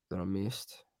more that I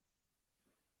missed.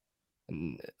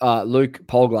 Luke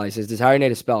Polglay says, does Harry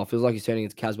need a spell? Feels like he's turning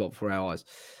into Casbolt before our eyes.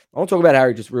 I want to talk about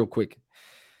Harry just real quick.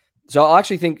 So I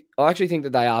actually think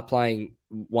that they are playing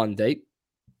one deep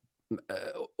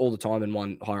all the time and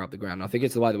one higher up the ground. I think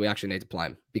it's the way that we actually need to play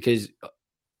him because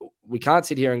we can't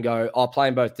sit here and go, play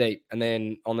them both deep. And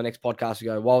then on the next podcast, we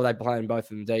go, why are they playing both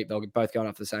of them deep? They'll both going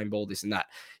up for the same ball, this and that.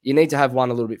 You need to have one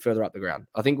a little bit further up the ground.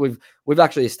 I think we've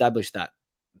actually established that.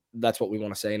 That's what we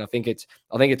want to see. And I think it's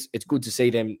good to see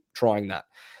them trying that.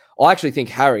 I actually think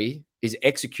Harry is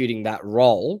executing that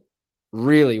role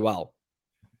really well.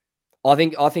 I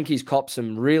think he's copped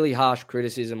some really harsh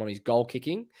criticism on his goal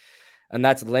kicking, and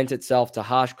that's lent itself to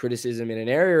harsh criticism in an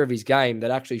area of his game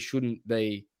that actually shouldn't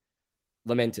be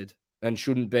lamented and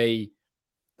shouldn't be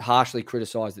harshly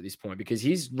criticised at this point, because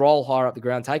his role higher up the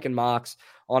ground, taking marks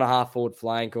on a half forward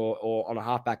flank or on a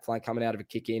half back flank coming out of a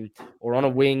kick in, or on a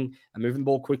wing and moving the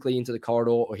ball quickly into the corridor,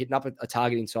 or hitting up a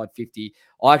target inside 50.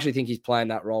 I actually think he's playing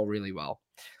that role really well.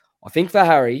 I think for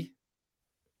Harry,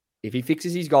 if he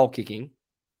fixes his goal kicking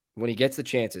when he gets the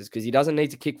chances, because he doesn't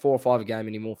need to kick 4 or 5 a game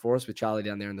anymore for us with Charlie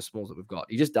down there in the smalls that we've got.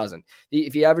 He just doesn't.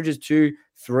 If he averages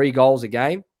 2-3 goals a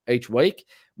game each week,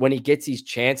 when he gets his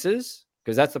chances,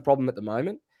 because that's the problem at the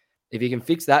moment, if he can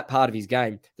fix that part of his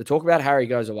game, the talk about Harry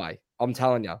goes away. I'm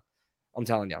telling you.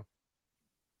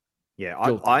 Yeah,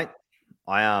 I've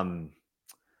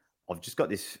just got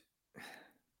this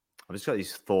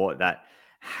thought that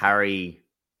Harry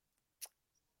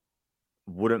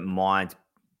I wouldn't mind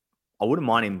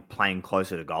him playing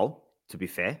closer to goal, to be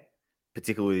fair,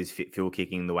 particularly his field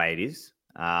kicking the way it is,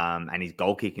 and his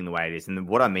goal kicking the way it is. And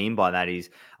what I mean by that is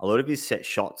a lot of his set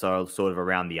shots are sort of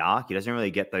around the arc. He doesn't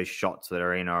really get those shots that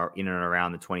are in and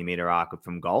around the 20-meter arc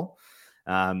from goal.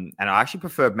 And I actually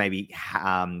prefer maybe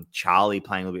Charlie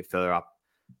playing a little bit further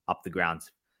up the ground.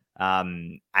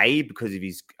 Because of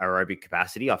his aerobic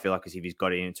capacity, I feel like if he's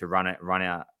got it in to run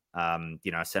out,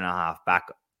 centre half back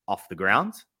off the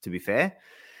ground, to be fair.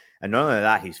 And not only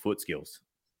that, his foot skills.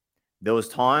 There was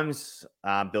times,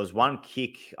 there was one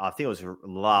kick, I think it was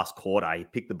last quarter, he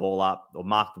picked the ball up or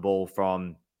marked the ball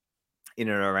from in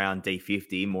and around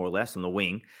D50, more or less, on the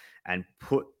wing, and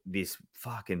put this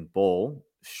fucking ball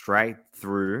straight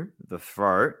through the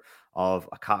throat of,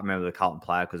 I can't remember the Carlton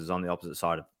player because it's on the opposite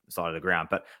side of the ground.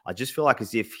 But I just feel like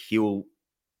as if he'll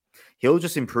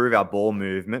just improve our ball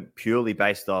movement purely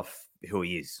based off who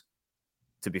he is,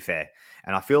 to be fair.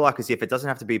 And I feel like as if it doesn't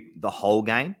have to be the whole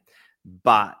game,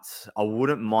 but I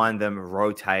wouldn't mind them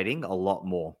rotating a lot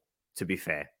more, to be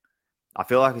fair. I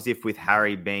feel like as if with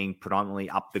Harry being predominantly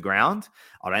up the ground,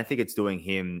 I don't think it's doing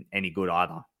him any good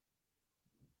either.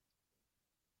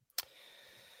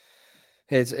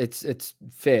 It's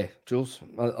fair, Jules.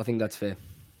 I think that's fair.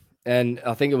 And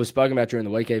I think it was spoken about during the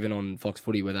week, even on Fox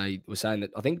Footy, where they were saying that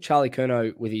I think Charlie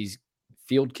Curnow, with his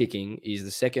field kicking, is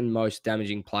the second most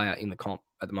damaging player in the comp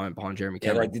at the moment behind Jeremy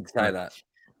Kelly. Yeah, they did say that.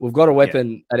 We've got a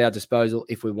weapon at our disposal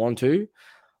if we want to.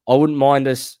 I wouldn't mind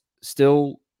us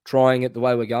still trying it the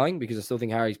way we're going, because I still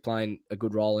think Harry's playing a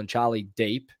good role, and Charlie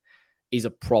deep is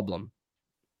a problem.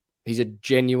 He's a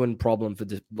genuine problem for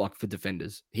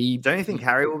defenders. Don't you think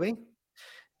Harry will be?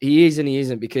 He is and he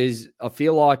isn't, because I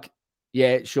feel like,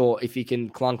 yeah, sure, if he can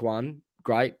clunk one,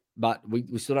 great, but we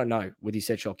still don't know with his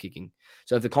set shot kicking.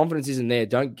 So if the confidence isn't there,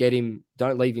 don't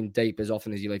leave him deep as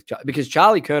often as you leave. Because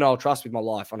Charlie Curnow, I'll trust with my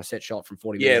life on a set shot from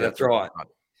 40 meters. Yeah, that's right.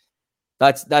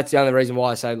 That's the only reason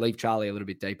why I say leave Charlie a little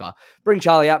bit deeper. Bring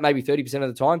Charlie out maybe 30% of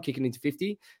the time, kicking into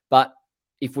 50. But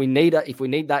if we need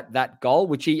that goal,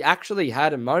 which he actually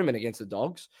had a moment against the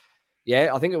Dogs,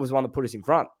 yeah, I think it was the one that put us in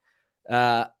front.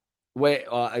 Where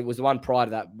it was the one prior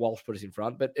to that, Walsh put us in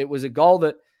front, but it was a goal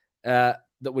that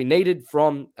we needed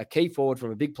from a key forward,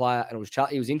 from a big player, and it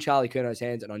was in Charlie Curnow's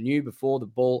hands, and I knew before the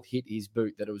ball hit his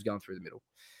boot that it was going through the middle.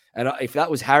 And if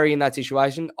that was Harry in that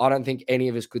situation, I don't think any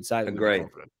of us could say that we were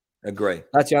confident. Agree.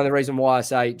 That's the only reason why I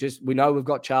say we know we've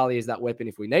got Charlie as that weapon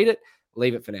if we need it.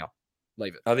 Leave it for now.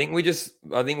 Leave it. I think we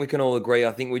can all agree.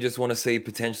 I think we just want to see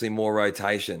potentially more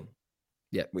rotation.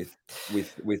 Yeah, with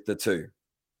the two.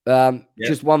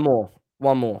 Just one more.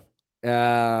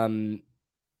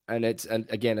 And it's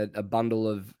again a bundle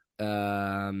of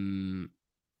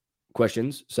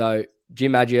questions. So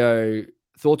Jim Maggio,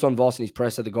 thoughts on Voss and his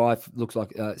presser? The guy looks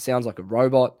like sounds like a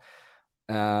robot.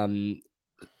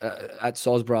 At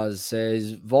Sosbras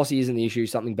says Vossi isn't the issue.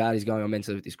 Something bad is going on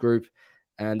mentally with this group.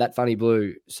 And that funny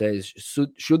blue says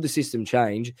should the system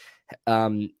change?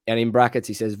 And in brackets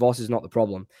he says Voss is not the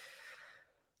problem.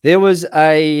 There was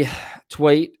a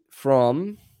tweet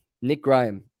from Nick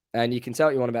Graham, and you can say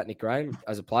what you want about Nick Graham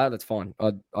as a player. That's fine.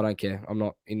 I don't care. I'm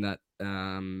not in that.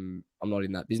 I'm not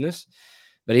in that business.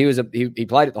 But he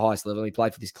played at the highest level. And he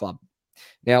played for this club.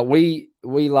 Now we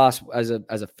last as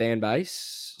a fan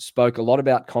base spoke a lot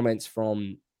about comments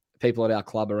from people at our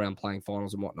club around playing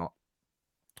finals and whatnot.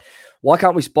 Why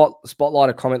can't we spotlight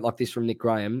a comment like this from Nick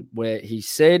Graham, where he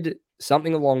said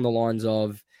something along the lines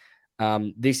of,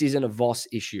 this isn't a Voss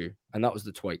issue. And that was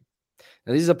the tweet.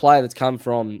 Now, this is a player that's come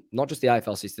from not just the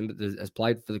AFL system, but has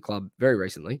played for the club very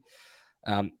recently.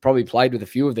 Probably played with a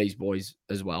few of these boys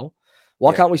as well.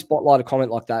 Why can't we spotlight a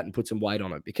comment like that and put some weight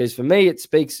on it? Because for me, it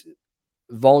speaks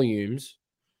volumes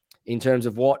in terms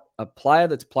of what a player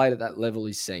that's played at that level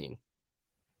is seeing.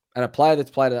 And a player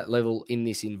that's played at that level in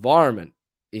this environment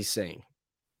is seeing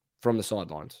from the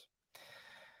sidelines.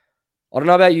 I don't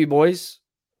know about you boys.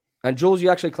 And Jules, you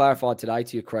actually clarified today,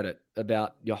 to your credit,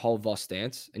 about your whole Voss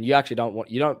stance. And you actually don't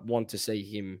want to see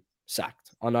him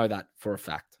sacked. I know that for a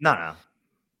fact. No.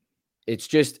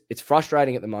 It's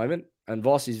frustrating at the moment. And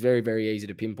Voss is very, very easy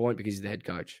to pinpoint because he's the head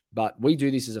coach. But we do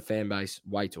this as a fan base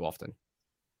way too often.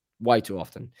 Way too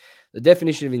often. The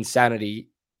definition of insanity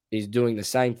is doing the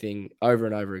same thing over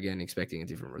and over again, expecting a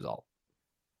different result.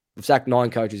 We've sacked 9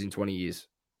 coaches in 20 years.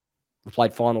 We've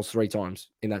played finals 3 times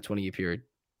in that 20-year period.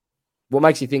 What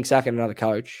makes you think sacking another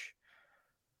coach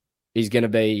is going to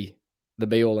be the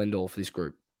be-all, end-all for this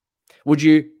group? Would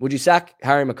you sack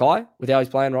Harry Mackay with how he's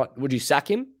playing right? Would you sack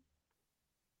him?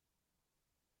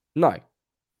 No.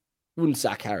 Wouldn't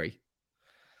sack Harry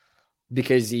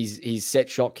because his set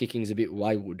shot kicking is a bit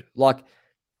wayward. Like,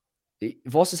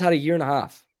 Voss has had a year and a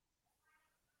half.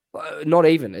 Not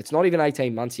even. It's not even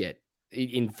 18 months yet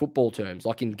in football terms,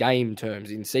 like in game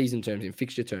terms, in season terms, in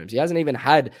fixture terms. He hasn't even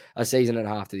had a season and a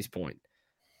half to this point.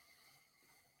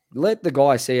 Let the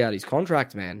guy see out his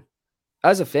contract, man.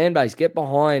 As a fan base, get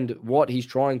behind what he's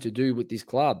trying to do with this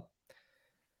club.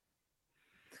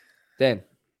 Dan.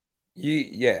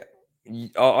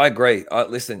 I agree.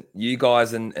 Listen, you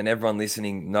guys and everyone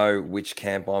listening know which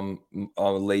camp I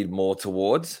lead more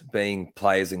towards, being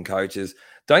players and coaches.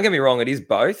 Don't get me wrong, it is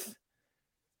both.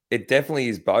 It definitely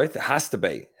is both. It has to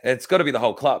be. It's got to be the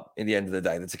whole club in the end of the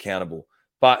day that's accountable.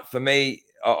 But for me,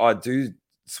 I do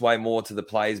sway more to the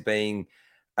players being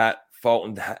at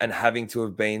fault and having to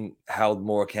have been held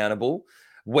more accountable.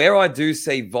 Where I do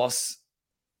see Voss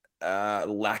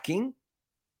lacking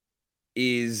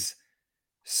is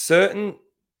certain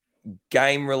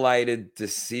game-related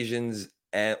decisions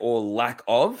or lack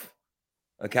of,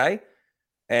 okay?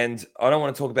 And I don't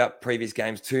want to talk about previous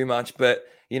games too much, but,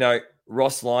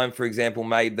 Ross Lyon, for example,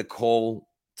 made the call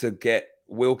to get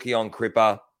Wilkie on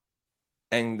Cripper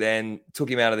and then took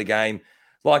him out of the game.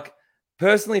 Like,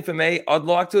 personally for me, I'd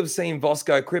like to have seen Voss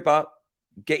go, Cripper,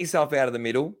 get yourself out of the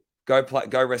middle, go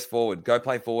rest forward, go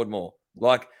play forward more.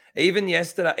 Like, even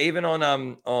yesterday, seeing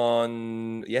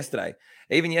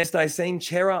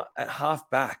Chera at half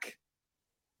back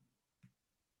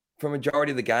for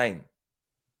majority of the game.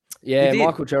 Yeah,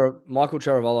 Michael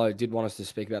Cherravolo did want us to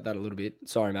speak about that a little bit.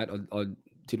 Sorry, mate. I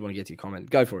did want to get to your comment.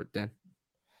 Go for it, Dan.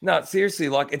 No, seriously,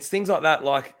 like, it's things like that.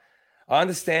 Like, I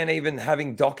understand even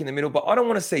having Doc in the middle, but I don't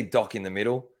want to see Doc in the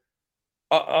middle.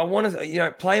 I want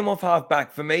to, play him off half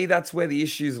back. For me, that's where the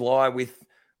issues lie with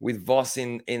Voss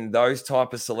in those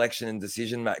type of selection and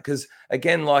decision, mate. Because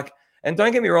again, and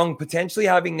don't get me wrong, potentially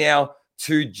having now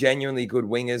 2 genuinely good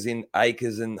wingers in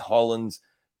Akers and Hollands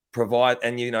provide,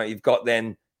 and you've got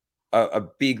then a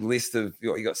big list of,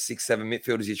 you got 6, 7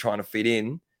 midfielders you're trying to fit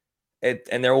in,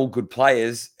 and they're all good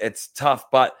players. It's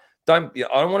tough, but I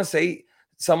don't want to see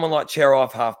someone like Chera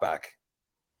off halfback.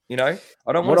 I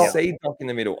don't want to see Doc in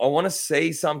the middle. I want to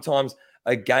see sometimes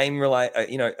a game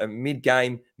a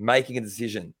mid-game making a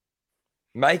decision.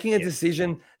 Making a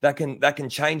decision that can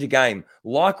change a game,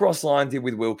 like Ross Lyon did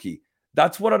with Wilkie.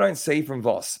 That's what I don't see from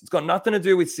Voss. It's got nothing to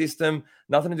do with system,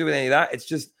 nothing to do with any of that. It's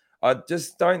just, I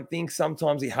just don't think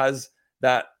sometimes he has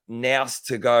that nous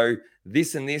to go,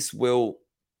 this and this will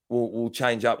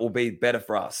change up, will be better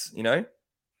for us,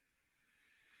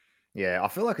 Yeah, I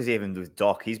feel like even with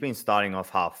Doc, he's been starting off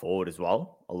half forward as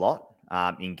well a lot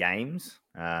in games.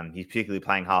 He's particularly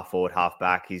playing half forward, half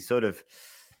back. He's sort of,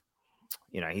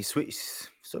 he's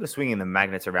sort of swinging the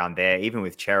magnets around there. Even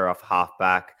with Chera off half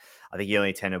back, I think he only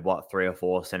attended 3 or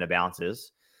 4 centre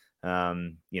bounces. But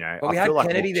we had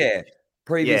Kennedy there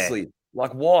previously. Yeah.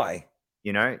 Like, why?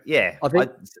 I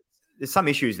think there's some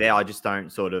issues there. I just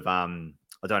don't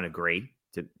I don't agree.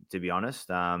 To be honest,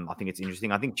 I think it's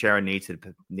interesting. I think Chera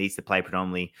needs to play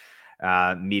predominantly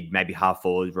mid, maybe half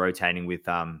forward, rotating with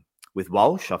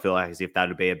Walsh. I feel like as if that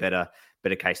would be a better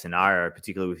case scenario,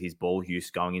 particularly with his ball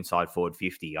use going inside forward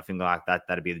 50. I think like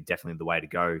that'd be definitely the way to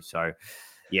go. So,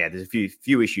 yeah, there's a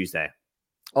few issues there.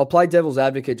 I'll play devil's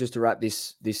advocate just to wrap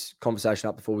this conversation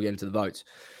up before we get into the votes.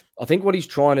 I think what he's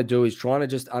trying to do is trying to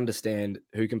just understand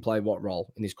who can play what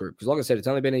role in this group. Because like I said, it's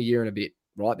only been a year and a bit,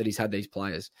 right, that he's had these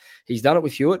players. He's done it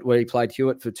with Hewitt, where he played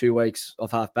Hewitt for 2 weeks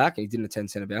off half back, and he didn't attend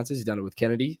centre bounces. He's done it with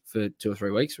Kennedy for 2 or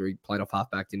 3 weeks, where he played off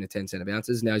half back, didn't attend centre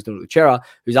bounces. Now he's doing it with Chera,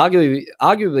 who's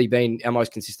arguably been our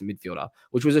most consistent midfielder,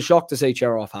 which was a shock to see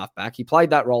Chera off half back. He played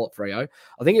that role at Freo.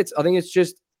 I think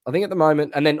at the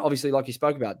moment, and then obviously, like you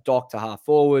spoke about, Doc to half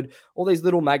forward, all these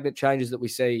little magnet changes that we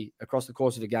see across the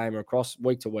course of a game or across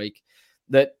week to week,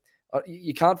 that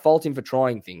you can't fault him for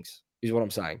trying things, is what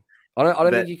I'm saying. I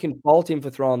don't But- think you can fault him for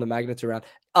throwing the magnets around.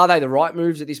 Are they the right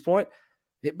moves at this point?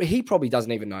 He probably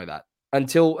doesn't even know that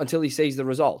until he sees the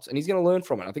results, and he's going to learn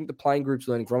from it. I think the playing group's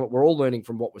learning from it. We're all learning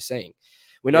from what we're seeing.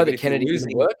 We know Yeah, but that if you're Kennedy didn't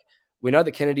losing- work. We know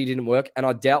that Kennedy didn't work, and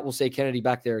I doubt we'll see Kennedy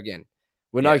back there again.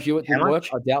 We know Yeah. Hewitt How didn't work.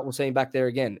 much? I doubt we'll see him back there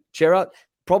again. Chera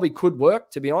probably could work,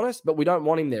 to be honest, but we don't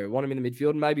want him there. We want him in the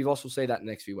midfield, and maybe Voss will see that in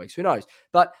the next few weeks. Who knows?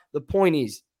 But the point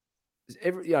is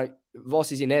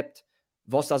Voss is inept.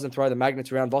 Voss doesn't throw the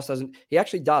magnets around. Voss doesn't. He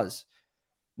actually does.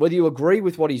 Whether you agree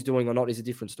with what he's doing or not is a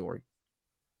different story.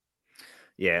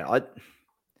 Yeah,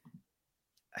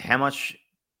 how much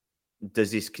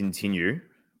does this continue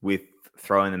with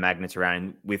throwing the magnets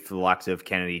around with the likes of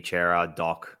Kennedy, Chera,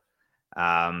 Doc,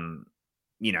 and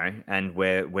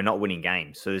we're not winning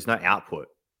games, so there's no output.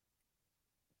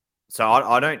 So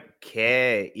I don't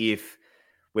care if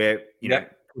we're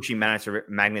pushing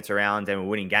magnets around and we're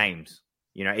winning games.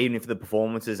 Even if the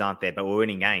performances aren't there, but we're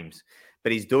winning games.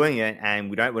 But he's doing it, and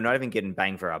we're not even getting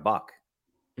bang for our buck.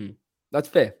 That's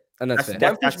fair. And that's fair.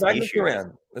 Don't push That's the magnets issue.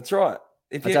 around. That's right.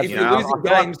 If That's you're absolutely- I losing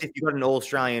feel like games, if you've got an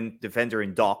All-Australian defender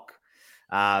in Doc,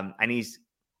 and he's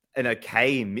an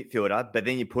okay midfielder, but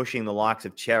then you're pushing the likes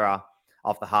of Chera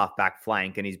off the half-back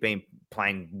flank, and he's been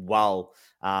playing well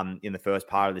in the first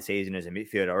part of the season as a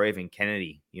midfielder, or even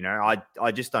Kennedy.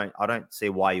 I just don't see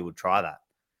why you would try that.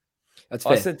 That's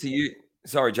fair. I said to you,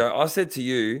 sorry, Joe, I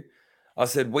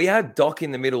said we had Doc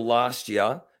in the middle last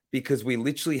year because we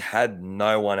literally had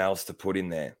no one else to put in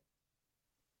there.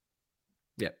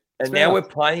 Yeah. And now we're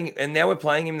playing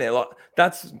him there. Like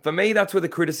that's for me, that's where the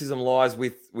criticism lies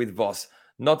with Voss.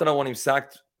 Not that I want him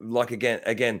sacked. Like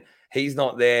again, he's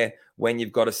not there when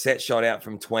you've got a set shot out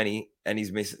from 20 and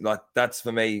he's missing. Like that's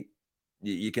for me,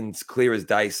 you can clear as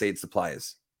day see it's the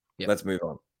players. Yep. Let's move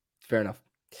on. Fair enough.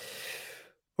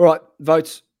 All right,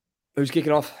 votes. Who's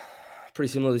kicking off?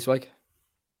 Pretty similar this week.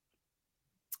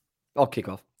 I'll kick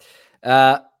off.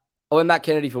 I went Matt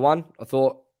Kennedy for one. I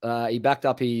thought he backed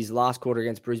up his last quarter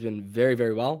against Brisbane very,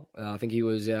 very well. I think he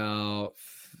was our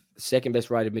second best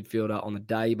rated midfielder on the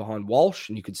day behind Walsh,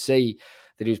 and you could see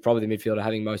that he was probably the midfielder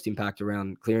having most impact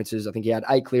around clearances. I think he had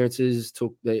 8 clearances,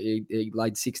 he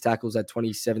laid 6 tackles, had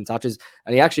 27 touches,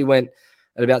 and he actually went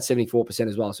at about 74%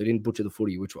 as well. So he didn't butcher the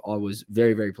footy, which I was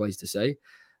very, very pleased to see.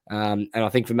 And I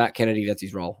think for Matt Kennedy, that's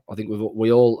his role. I think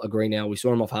we all agree now. We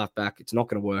saw him off half-back. It's not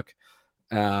going to work.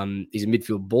 He's a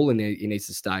midfield bull, and he needs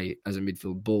to stay as a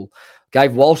midfield bull.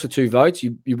 Gave Walsh the 2 votes.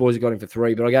 You boys have got him for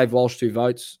 3, but I gave Walsh 2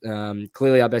 votes.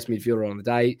 Clearly our best midfielder on the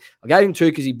day. I gave him 2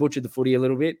 because he butchered the footy a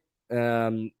little bit,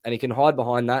 and he can hide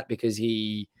behind that because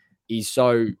he's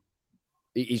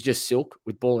just silk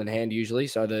with ball in hand usually.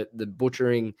 So the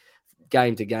butchering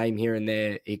game to game here and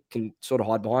there, he can sort of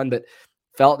hide behind, but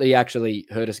felt that he actually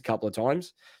hurt us a couple of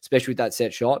times, especially with that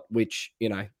set shot, which,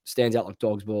 stands out like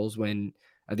dog's balls when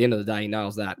at the end of the day he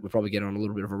nails that. We'll probably get on a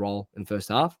little bit of a roll in the first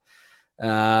half,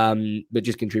 but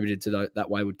just contributed to that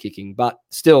wayward kicking. But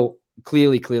still,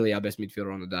 clearly our best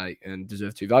midfielder on the day and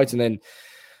deserved 2 votes. And then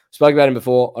spoke about him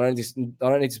before. I don't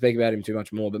need to speak about him too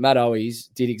much more, but Matt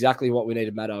Owies did exactly what we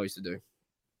needed Matt Owies to do.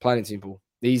 Plain and simple.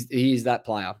 He is that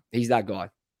player. He's that guy.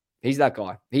 He's that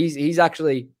guy. He is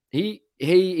actually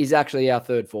our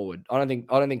third forward. I don't think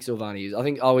Silvani is. I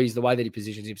think Owies, the way that he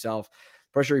positions himself,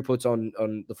 pressure he puts on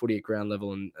the footy at ground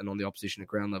level and on the opposition at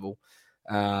ground level.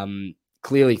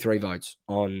 Clearly 3 votes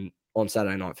on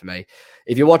Saturday night for me.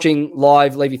 If you're watching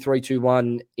live, leave your 3, 2,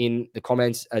 1 in the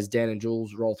comments as Dan and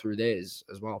Jules roll through theirs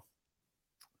as well.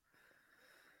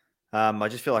 I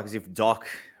just feel like as if Doc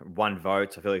 1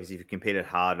 vote. I feel like as if he competed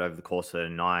hard over the course of the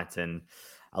night and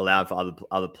allowed for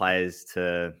other players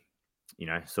to,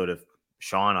 sort of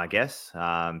shine, I guess,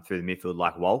 through the midfield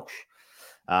like Walsh.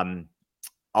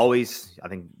 Always, I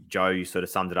think, Joe, you sort of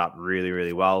summed it up really,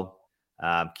 really well.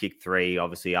 Kick 3,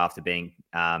 obviously, after being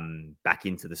back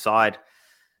into the side.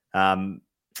 And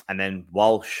then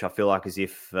Walsh, I feel like as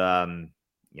if,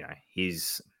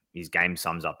 his game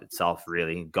sums up itself,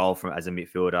 really. Goal from as a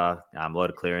midfielder, a lot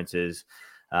of clearances,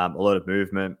 a lot of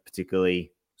movement,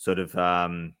 particularly sort of,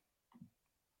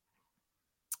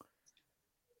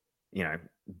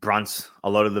 Brunt's a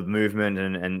lot of the movement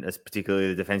and particularly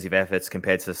the defensive efforts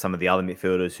compared to some of the other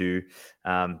midfielders who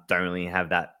don't really have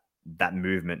that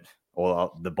movement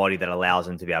or the body that allows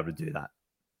them to be able to do that.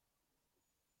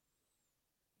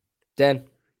 Dan,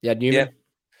 you had Newman? Yeah,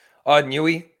 I had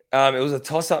Newey. It was a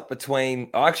toss-up between...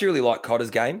 I actually really like Cotter's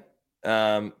game,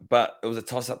 but it was a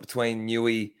toss-up between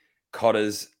Newey,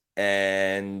 Cotters,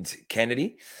 and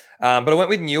Kennedy. But I went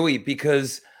with Newey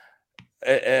because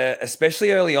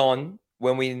especially early on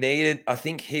when we needed... I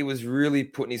think he was really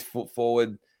putting his foot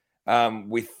forward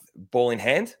with ball in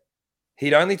hand.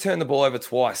 he'd only turned the ball over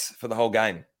twice for the whole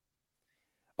game.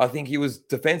 I think he was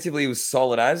defensively, he was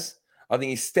solid as. I think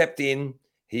he stepped in,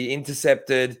 he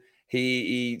intercepted,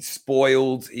 he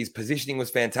spoiled, his positioning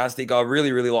was fantastic. I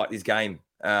really, really liked his game.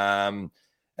 And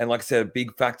like I said, a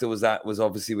big factor was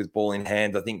obviously with ball in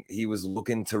hand. I think he was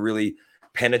looking to really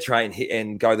penetrate and hit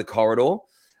and go the corridor,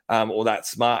 or that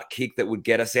smart kick that would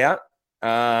get us out.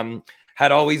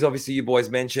 Had always, obviously, you boys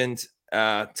mentioned,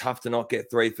 tough to not get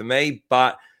 3 for me.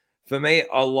 But for me,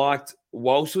 I liked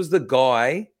Walsh was the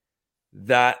guy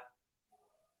that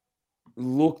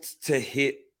looked to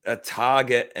hit a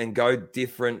target and go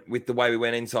different with the way we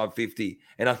went inside 50.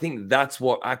 And I think that's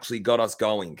what actually got us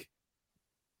going.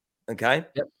 Okay.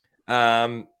 Yep.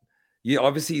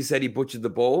 Obviously you said he butchered the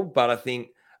ball, but I think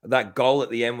that goal at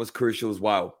the end was crucial as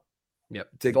well. Yep.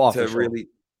 To really,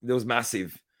 it was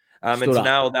massive. And to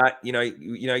nail that,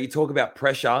 you talk about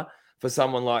pressure for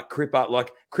someone like Cripper.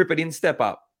 Like Cripper didn't step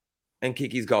up and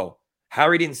kick his goal.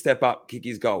 Harry didn't step up, kick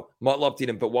his goal. Motlop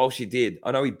didn't, but Walsh he did.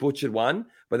 I know he butchered one,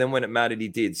 but then when it mattered, he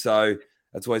did. So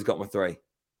that's why he's got my 3.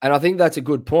 And I think that's a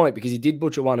good point because he did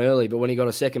butcher one early, but when he got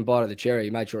a second bite of the cherry, he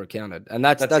made sure it counted. And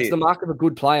that's the mark of a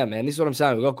good player, man. This is what I'm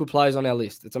saying. We've got good players on our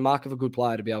list. It's a mark of a good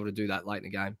player to be able to do that late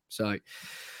in the game. So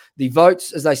the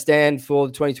votes as they stand for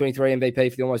the 2023 MVP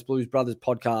for the Almost Blues Brothers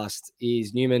podcast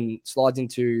is Newman slides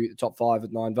into the top 5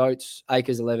 with 9 votes,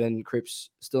 Akers 11, Cripps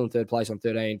still in third place on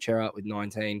 13, Chera with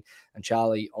 19, and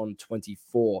Charlie on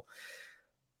 24.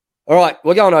 All right,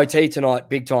 we're going OT tonight,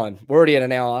 big time. We're already at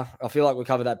an hour. I feel like we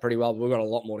covered that pretty well, but we've got a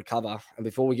lot more to cover. And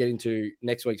before we get into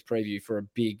next week's preview for a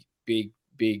big, big,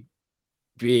 big,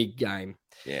 big game,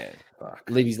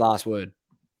 Livy's last word.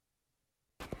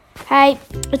 Hey,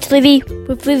 it's Livy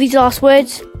with Livy's last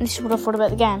words, and this is what I thought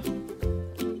about the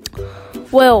game.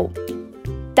 Well,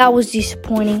 that was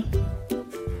disappointing.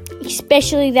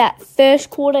 Especially that first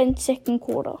quarter and second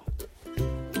quarter.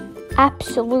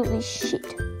 Absolutely shit.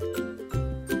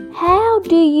 How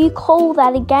do you call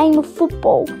that a game of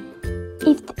football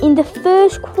if in the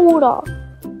first quarter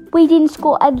we didn't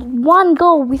score one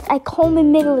goal with a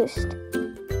Coleman medalist?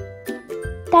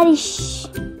 That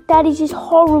is just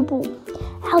horrible.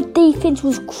 Our defense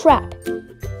was crap.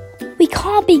 We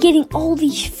can't be getting all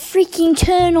these freaking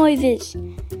turnovers.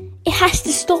 It has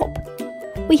to stop.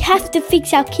 We have to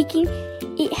fix our kicking.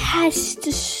 It has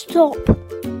to stop.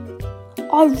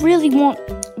 I really want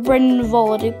Brendan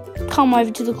Voller to come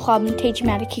over to the club and teach him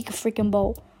how to kick a freaking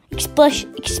ball.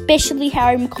 Especially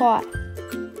Harry Mackay.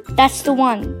 That's the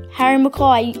one. Harry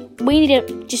Mackay. We need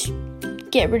to just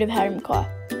get rid of Harry Mackay.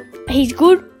 He's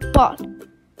good, but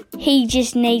he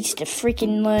just needs to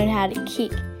freaking learn how to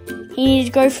kick. He needs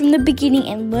to go from the beginning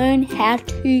and learn how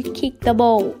to kick the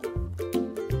ball.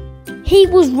 He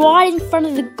was right in front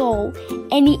of the goal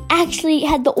and he actually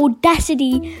had the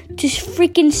audacity to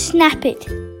freaking snap it.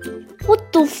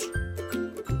 What the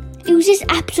It was just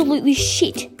absolutely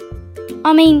shit.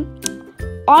 I mean,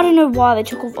 I don't know why they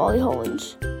took off Ollie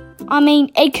Hollins. I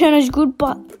mean, Ed Kerner's good,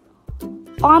 but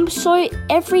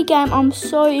every game I'm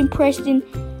so impressed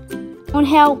on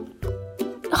how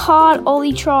hard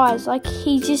Ollie tries. Like,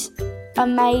 he's just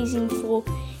amazing for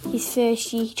his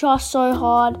first year. He tries so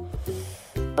hard.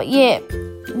 But yeah,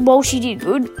 Walshy did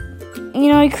good.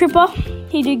 Cripper,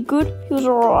 he did good. He was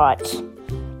alright.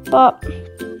 But,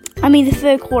 I mean, the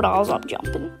third quarter, I was up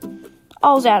jumping.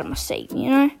 I was out of my seat,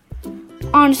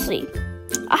 Honestly,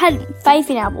 I had faith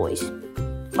in our boys.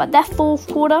 But that fourth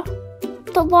quarter,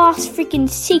 the last freaking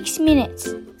 6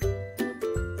 minutes,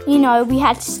 we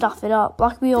had to stuff it up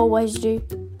like we always do.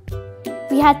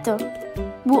 We had to.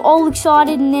 We were all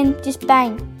excited and then just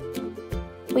bang,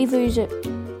 we lose it.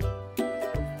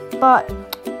 But,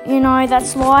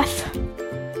 that's life.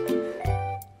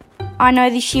 I know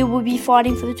this year we'll be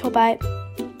fighting for the top 8.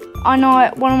 I know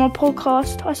at one of my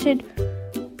podcasts I said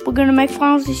we're going to make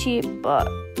finals this year, but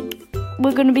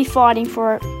we're going to be fighting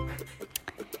for it.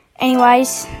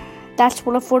 Anyways, that's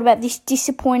what I thought about this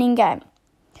disappointing game.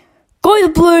 Go the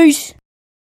Blues!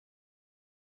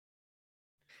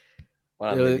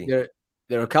 There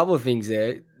are a couple of things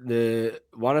there.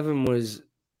 One of them was,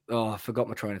 I forgot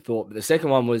my train of thought, but the second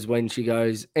one was when she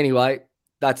goes, anyway,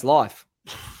 that's life.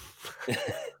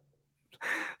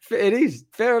 It is.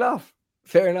 Fair enough.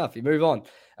 You move on.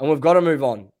 And we've got to move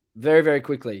on very, very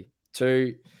quickly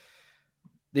to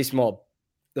this mob,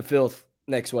 the Filth,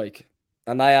 next week.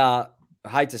 And they are, I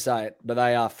hate to say it, but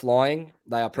they are flying.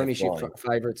 They are premiership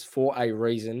favourites for a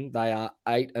reason. They are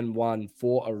 8-1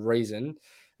 for a reason. And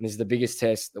this is the biggest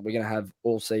test that we're going to have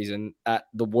all season at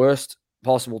the worst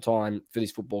possible time for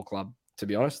this football club, to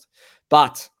be honest.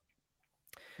 But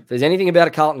if there's anything about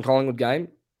a Carlton-Collingwood game,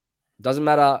 doesn't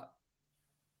matter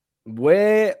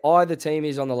Where either team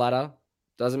is on the ladder,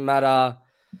 doesn't matter,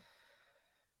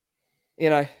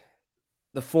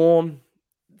 the form,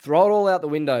 throw it all out the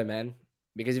window, man.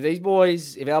 Because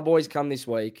if our boys come this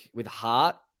week with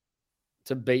heart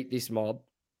to beat this mob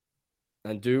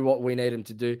and do what we need them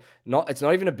to do, it's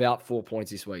not even about 4 points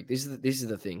this week. This is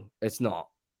the thing. It's not.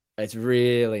 It's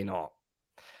really not.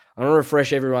 I want to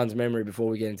refresh everyone's memory before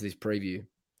we get into this preview.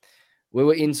 We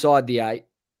were inside the 8.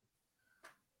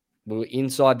 For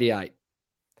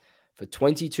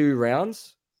 22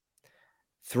 rounds,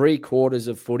 3 quarters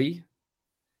of footy,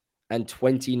 and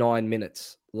 29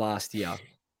 minutes last year.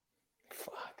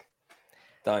 Fuck.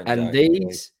 I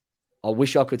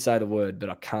wish I could say the word, but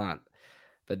I can't.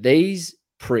 But these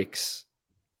pricks,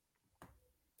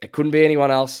 it couldn't be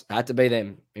anyone else. It had to be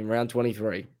them in round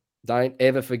 23. Don't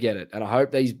ever forget it. And I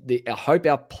hope I hope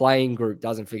our playing group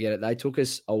doesn't forget it. They took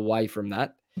us away from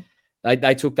that.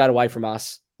 They took that away from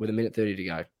us with 1:30 to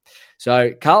go.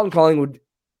 So Carlton-Collingwood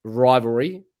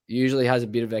rivalry usually has a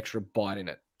bit of extra bite in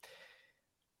it.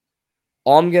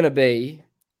 I'm going to be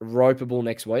ropeable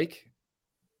next week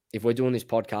if we're doing this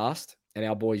podcast and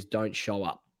our boys don't show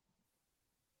up.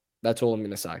 That's all I'm going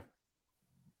to say.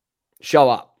 Show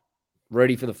up.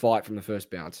 Ready for the fight from the first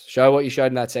bounce. Show what you showed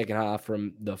in that second half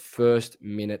from the first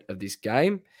minute of this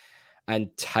game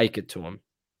and take it to them.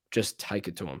 Just take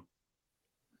it to them.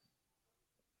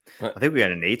 I think we're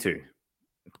going to need to,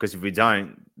 because if we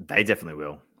don't, they definitely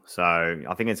will. So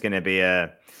I think it's going to be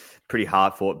a pretty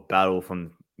hard fought battle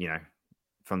from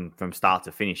start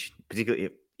to finish, particularly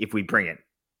if we bring it.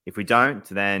 If we don't,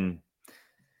 then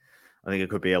I think it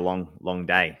could be a long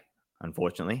day,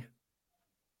 unfortunately.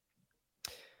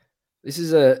 This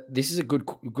is a good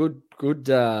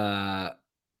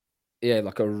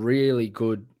like a really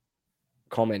good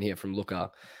comment here from Looker.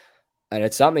 And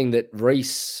it's something that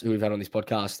Reese, who we've had on this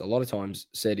podcast a lot of times,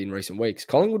 said in recent weeks.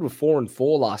 Collingwood were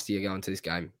 4-4 last year going to this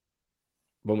game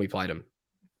when we played them.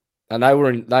 And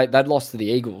they'd lost to the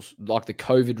Eagles, like the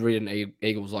COVID-ridden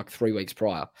Eagles, like 3 weeks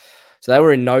prior. So they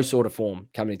were in no sort of form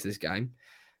coming into this game.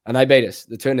 And they beat us.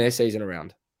 They turned their season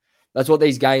around. That's what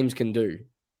these games can do.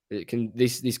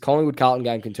 This Collingwood-Carlton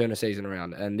game can turn a season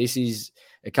around. And it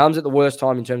comes at the worst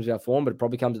time in terms of our form, but it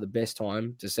probably comes at the best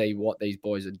time to see what these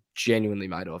boys are genuinely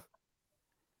made of.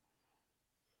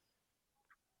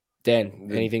 Dan,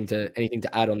 anything to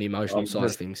add on the emotional side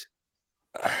of things?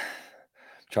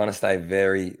 Trying to stay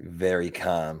very, very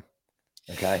calm.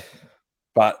 Okay.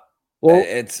 But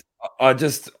I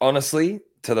just honestly,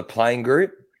 to the playing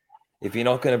group, if you're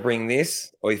not going to bring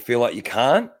this or you feel like you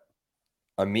can't,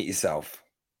 omit yourself.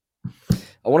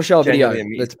 I want to show a video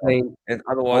that's been.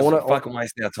 Otherwise, fucking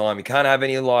wasting our time. You can't have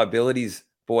any liabilities,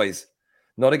 boys.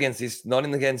 Not against this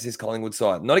Collingwood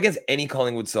side. Not against any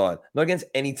Collingwood side. Not against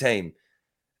any team.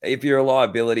 If you're a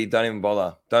liability, don't even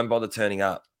bother. Don't bother turning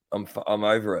up. I'm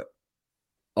over it.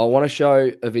 I want to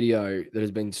show a video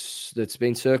that's been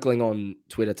circling on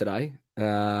Twitter today.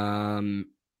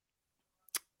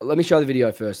 Let me show the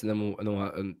video first, and then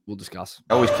we'll discuss.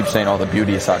 I always keep saying all the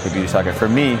beauty of soccer. For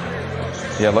me,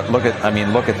 yeah. Look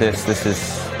at this. This is.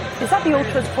 Is that the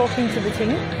ultras talking to the team?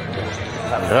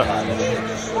 Yeah.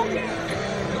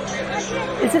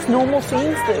 Is this normal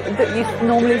scenes that you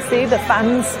normally see, the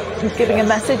fans giving a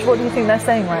message? What do you think they're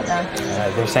saying right now?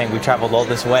 They're saying we traveled all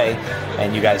this way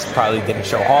and you guys probably didn't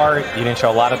show heart, you didn't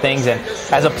show a lot of things. And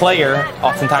as a player,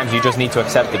 oftentimes you just need to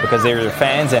accept it because they're your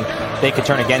fans and they could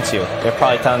turn against you. They're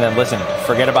probably telling them, listen,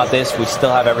 forget about this. We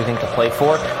still have everything to play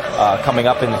for coming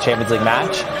up in the Champions League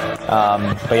match.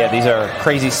 But yeah, these are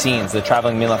crazy scenes. The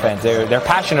traveling Milan fans, they're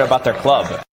passionate about their club.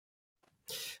 I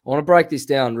want to break this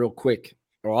down real quick.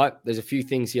 All right, there's a few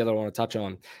things here that I want to touch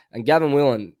on. And Gavin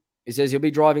Willen, he says he'll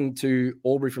be driving to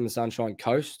Albury from the Sunshine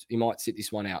Coast. He might sit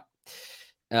this one out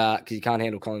because he can't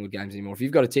handle Collingwood games anymore. If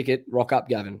you've got a ticket, rock up,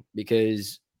 Gavin,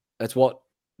 because that's what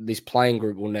this playing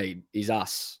group will need, is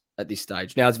us at this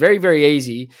stage. Now, it's very, very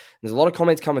easy. There's a lot of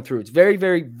comments coming through. It's very,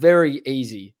 very, very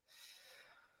easy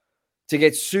to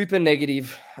get super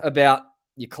negative about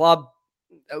your club,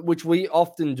 which we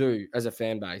often do as a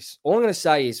fan base. All I'm going to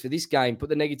say is for this game, put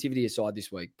the negativity aside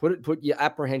this week. Put your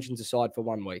apprehensions aside for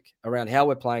 1 week around how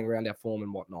we're playing, around our form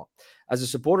and whatnot. As a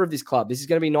supporter of this club, this is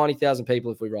going to be 90,000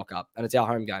 people if we rock up, and it's our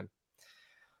home game.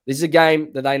 This is a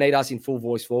game that they need us in full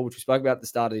voice for, which we spoke about at the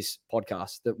start of this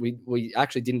podcast, that we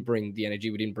actually didn't bring the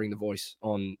energy. We didn't bring the voice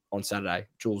on Saturday.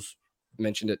 Jules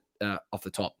mentioned it off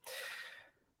the top.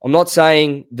 I'm not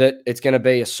saying that it's going to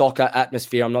be a soccer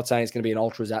atmosphere. I'm not saying it's going to be an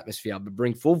ultras atmosphere, but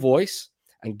bring full voice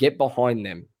and get behind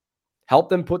them. Help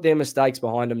them put their mistakes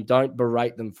behind them. Don't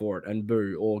berate them for it and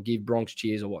boo or give Bronx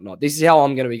cheers or whatnot. This is how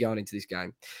I'm going to be going into this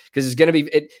game, because it's going to be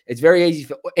it's very easy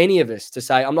for any of us to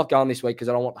say, I'm not going this week because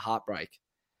I don't want the heartbreak.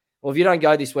 Well, if you don't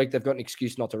go this week, they've got an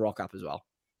excuse not to rock up as well.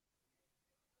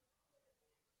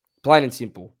 Plain and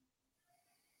simple.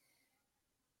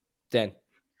 Dan.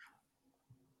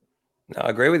 No,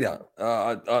 I agree with you.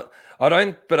 I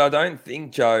don't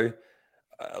think, Joe,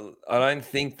 I don't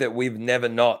think that we've never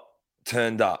not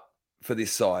turned up for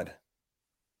this side.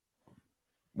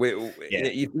 You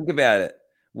think about it.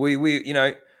 We're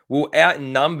out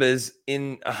in numbers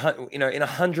in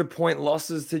 100-point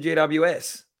losses to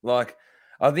GWS. Like,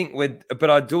 I think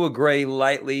but I do agree.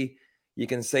 Lately, you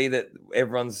can see that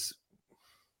everyone's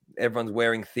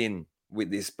wearing thin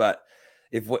with this. But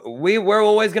if we're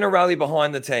always going to rally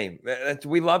behind the team.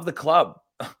 We love the club.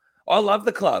 I love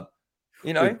the club.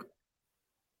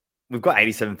 We've got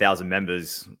 87,000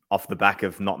 members off the back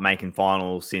of not making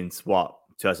finals since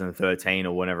 2013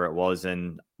 or whenever it was,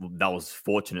 and that was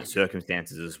fortunate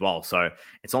circumstances as well. So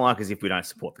it's not like as if we don't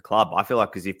support the club. I feel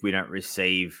like as if we don't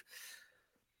receive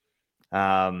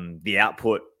the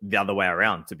output the other way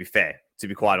around, to be fair, to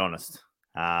be quite honest.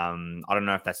 I don't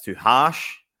know if that's too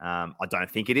harsh. I don't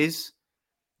think it is.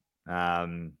 Well,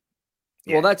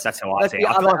 that's how I see it.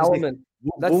 I feel like element.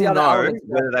 We'll know element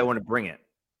whether they want to bring it.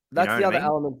 That's the other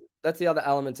element. That's the other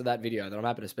element of that video that I'm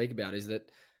happy to speak about, is that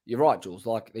you're right, Jules.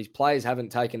 Like, these players haven't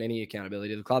taken any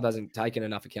accountability. The club hasn't taken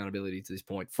enough accountability to this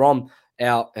point from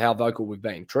how vocal we've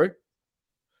been. True?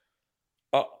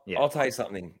 Oh, yeah. I'll tell you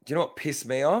something. Do you know what pissed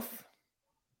me off?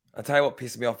 I'll tell you what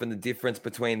pissed me off, and the difference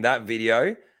between that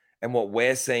video and what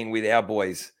we're seeing with our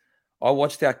boys. I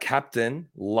watched our captain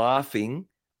laughing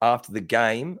after the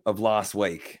game of last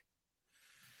week.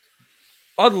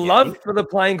 I'd love for the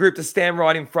playing group to stand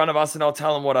right in front of us, and I'll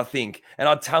tell them what I think. And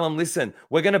I'd tell them, listen,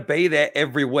 we're going to be there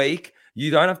every week. You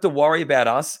don't have to worry about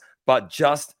us, but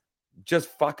just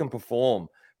fucking perform.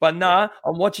 But nah,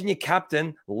 I'm watching your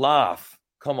captain laugh.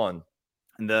 Come on.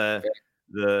 And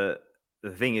the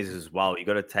thing is as well, you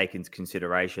got to take into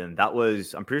consideration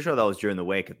I'm pretty sure that was during the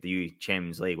week at the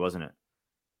Champions League, wasn't it?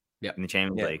 Yeah. In the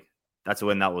Champions League. That's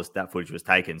when that footage was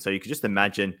taken. So you could just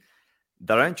imagine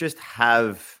they don't just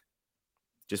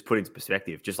put into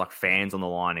perspective, just like fans on the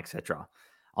line, etc.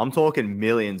 I'm talking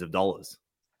millions of dollars,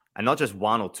 and not just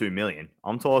 1 or 2 million.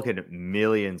 I'm talking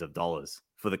millions of dollars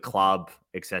for the club,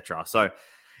 etc. So,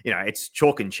 it's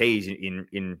chalk and cheese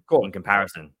in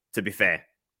comparison, to be fair.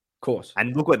 Of course.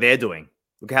 And look what they're doing.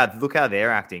 Look how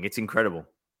they're acting. It's incredible.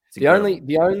 The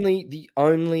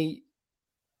only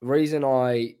reason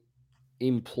I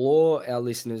implore our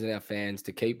listeners and our fans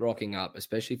to keep rocking up,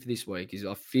 especially for this week, is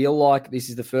I feel like this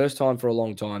is the first time for a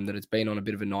long time that it's been on a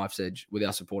bit of a knife's edge with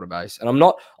our supporter base. And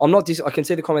I can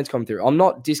see the comments coming through. I'm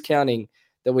not discounting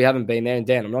that we haven't been there. And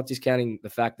Dan, I'm not discounting the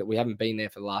fact that we haven't been there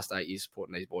for the last 8 years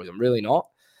supporting these boys. I'm really not.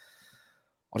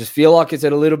 I just feel like it's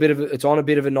on a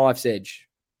bit of a knife's edge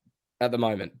at the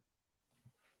moment.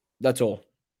 That's all.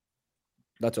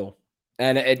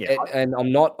 And and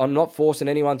I'm not forcing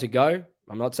anyone to go.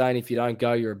 I'm not saying if you don't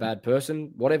go, you're a bad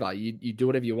person. Whatever. You do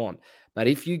whatever you want. But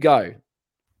if you go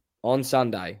on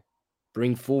Sunday,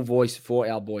 bring full voice for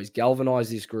our boys. Galvanize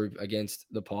this group against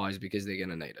the Pies, because they're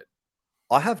going to need it.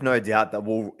 I have no doubt that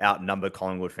we'll outnumber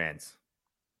Collingwood fans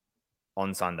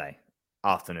on Sunday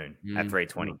afternoon at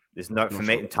 3:20.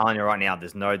 I'm telling you right now,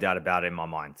 there's no doubt about it in my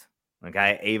mind.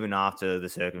 Okay, even after the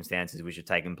circumstances which have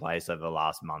taken place over the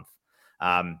last month,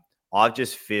 I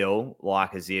just feel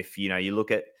like as if you look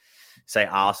at, say,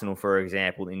 Arsenal, for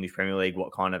example, the English Premier League,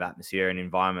 what kind of atmosphere and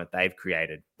environment they've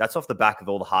created. That's off the back of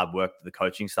all the hard work that the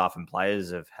coaching staff and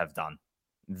players have done.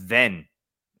 Then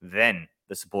the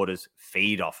supporters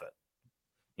feed off it.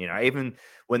 Even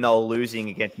when they were losing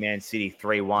against Man City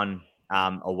 3-1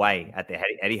 away at the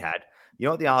Etihad, you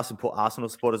know what the Arsenal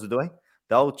supporters are doing?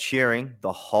 They were cheering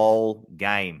the whole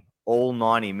game, all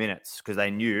 90 minutes, because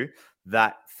they knew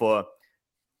that for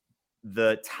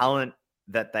the talent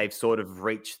that they've sort of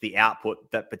reached, the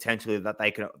output that potentially that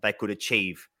they could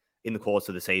achieve in the course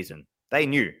of the season. They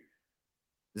knew.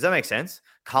 Does that make sense?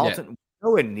 Carlton,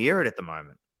 nowhere near it at the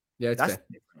moment. Yeah, that's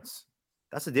the difference.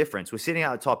 That's the difference. We're sitting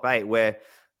out the top 8, where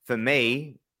for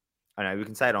me, I know we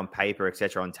can say it on paper,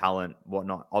 etc., on talent,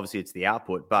 whatnot. Obviously, it's the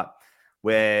output, but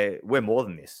we're more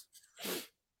than this.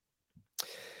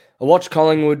 I watched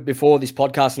Collingwood before this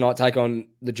podcast tonight take on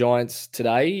the Giants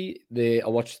today. I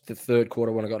watched the third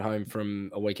quarter when I got home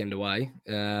from a weekend away.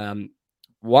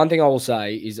 One thing I will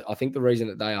say is I think the reason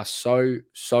that they are so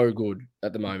good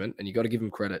at the moment, and you got to give them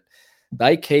credit,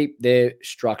 they keep their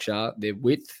structure, their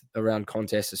width around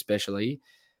contests especially,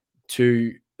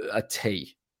 to a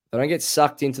T. They don't get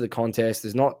sucked into the contest.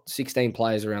 There's not 16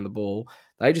 players around the ball.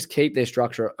 They just keep their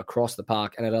structure across the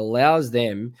park, and it allows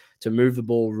them to move the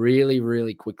ball really,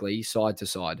 really quickly side to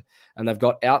side. And they've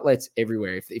got outlets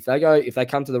everywhere. If they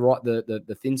come to the right,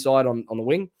 the thin side on the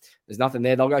wing, there's nothing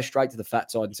there. They'll go straight to the fat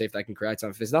side and see if they can create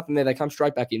something. If there's nothing there, they come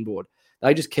straight back inboard.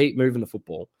 They just keep moving the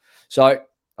football. So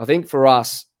I think for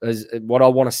us, is what I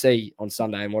want to see on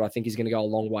Sunday, and what I think is going to go a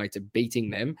long way to beating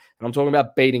them. And I'm talking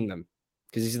about beating them,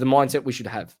 because this is the mindset we should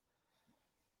have.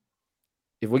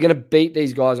 If we're going to beat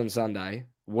these guys on Sunday,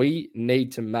 we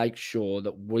need to make sure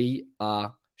that we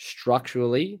are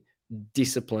structurally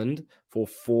disciplined for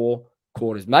 4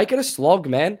 quarters. Make it a slog,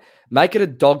 man. Make it a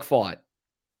dogfight.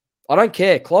 I don't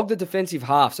care. Clog the defensive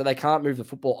half so they can't move the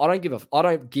football. I don't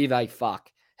give a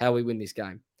fuck how we win this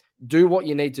game. Do what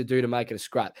you need to do to make it a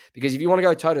scrap. Because if you want to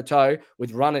go toe-to-toe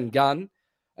with run and gun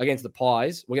against the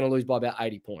Pies, we're going to lose by about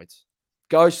 80 points.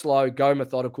 Go slow, go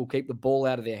methodical, keep the ball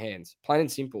out of their hands. Plain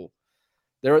and simple.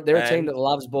 They're a team that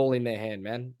loves ball in their hand,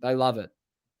 man. They love it.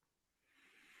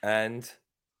 And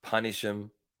punish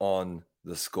them on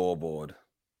the scoreboard.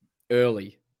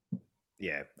 Early.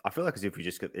 Yeah, I feel like as if we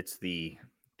just get, it's the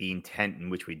intent in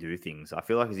which we do things. I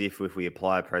feel like as if we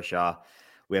apply pressure,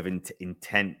 we have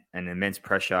intent and immense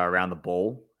pressure around the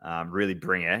ball, really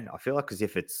bring it. I feel like as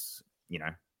if it's,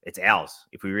 it's ours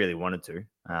if we really wanted to.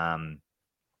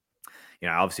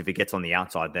 Obviously if it gets on the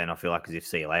outside, then I feel like as if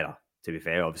see you later. To be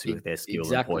fair, obviously with their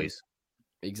skill and poise.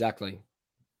 Exactly.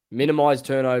 Minimize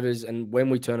turnovers, and when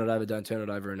we turn it over, don't turn it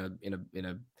over in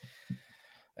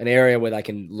an area where they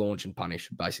can launch and punish.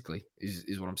 Basically,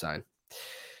 is what I'm saying.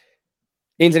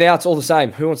 Ins and outs, all the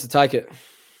same. Who wants to take it?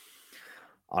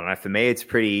 I don't know. For me, it's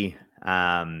pretty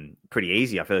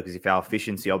easy. I feel like as if our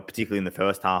efficiency, particularly in the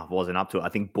first half, wasn't up to it. I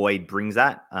think Boyd brings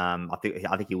that. I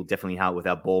think he will definitely help with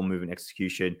our ball movement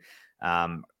execution.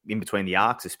 In between the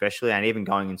arcs, especially, and even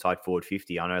going inside forward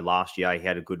 50. I know last year he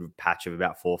had a good patch of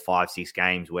about 4, 5, 6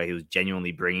 games where he was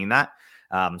genuinely bringing that.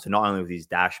 So not only with his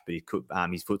dash, but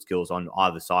his foot skills on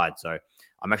either side. So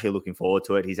I'm actually looking forward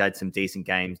to it. He's had some decent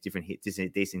games,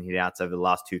 decent hit outs over the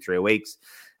last 2-3 weeks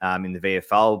in the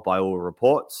VFL by all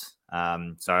reports.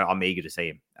 So I'm eager to see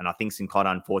him. And I think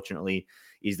Sincotta, unfortunately,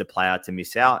 is the player to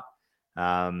miss out.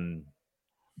 I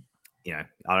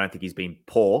don't think he's been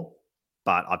poor.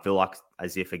 But I feel like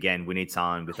as if, again, we need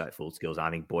someone with that full skills. And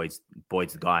I think Boyd's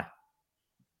the guy.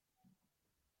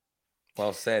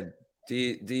 Well said. Do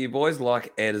you boys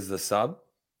like Ed as the sub?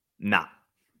 Nah.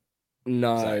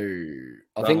 No.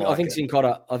 I think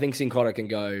Sincotta can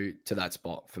go to that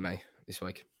spot for me this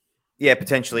week. Yeah,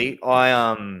 potentially.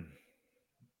 Run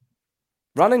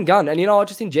and gun. And, I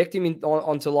just inject him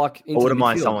onto like... I wouldn't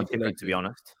mind someone different, to be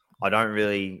honest. I don't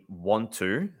really want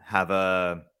to have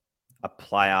a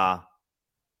player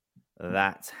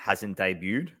that hasn't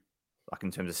debuted, like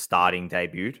in terms of starting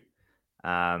debuted,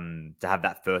 to have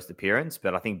that first appearance.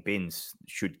 But I think Binns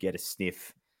should get a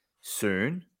sniff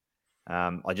soon.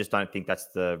 I just don't think that's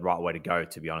the right way to go,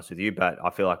 to be honest with you. But I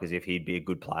feel like as if he'd be a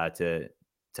good player to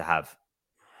have.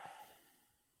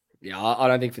 Yeah, I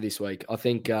don't think for this week. I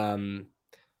think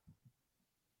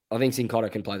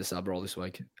Sincotta can play the sub role this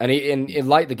week. And in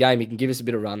late the game, he can give us a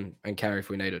bit of run and carry if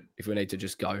we need it, if we need to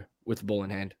just go with the ball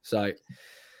in hand. So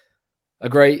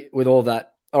agree with all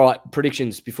that. All right,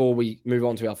 predictions before we move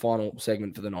on to our final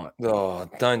segment for the night. Oh,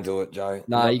 don't do it, Joe.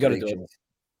 No, you got to do it.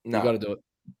 No. You got to do it.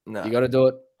 No. You got to do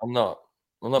it. I'm not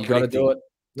You got to do it.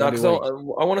 No, because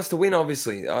I want us to win,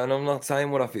 obviously. And I'm not saying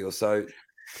what I feel. So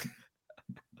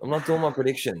I'm not doing my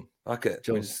prediction. Fuck it.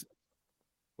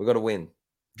 We got to win.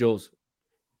 Jules.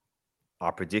 I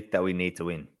predict that we need to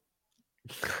win.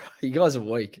 You guys are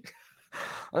weak.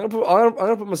 I'm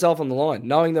gonna put myself on the line,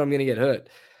 knowing that I'm gonna get hurt.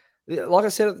 Like I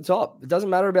said at the top, it doesn't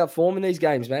matter about form in these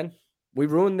games, man. We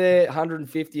ruined their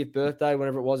 150th birthday,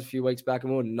 whenever it was a few weeks back,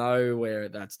 and we were nowhere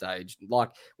at that stage. Like,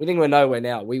 we think we're nowhere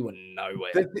now. We were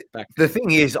nowhere. The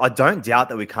thing is, I don't doubt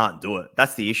that we can't do it.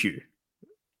 That's the issue.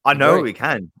 I know we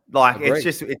can. Like,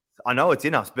 it's I know it's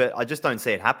in us, but I just don't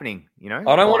see it happening, I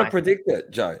don't want to predict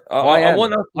it, Joe. I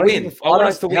want us to win. I want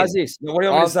us to win. How's this? What do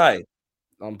you want me to say?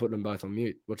 I'm putting them both on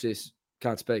mute. Watch this.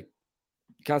 Can't speak.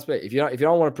 Can't speak. If you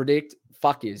don't want to predict,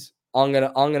 fuck is. I'm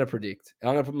gonna predict. And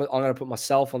I'm gonna put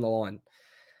myself on the line.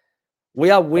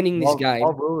 We are winning this game.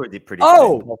 I've already predicted.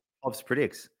 Oh, Hobbs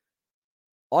predicts.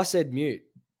 I said mute.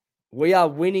 We are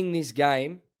winning this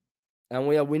game, and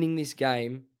we are winning this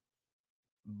game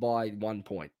by 1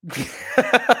 point.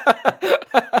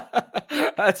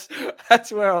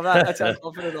 That's where I'm at. That's how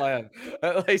confident I am.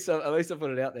 At least I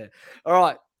put it out there. All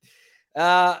right.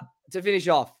 To finish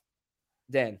off,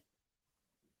 Dan.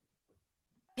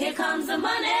 Here comes the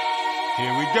money.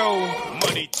 Here we go.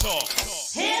 Money talk.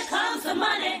 Here comes the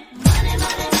money. Money, money,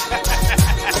 money,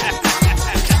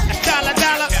 Dollar,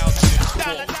 dollar.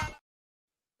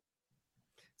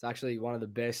 It's actually one of the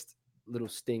best little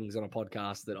stings on a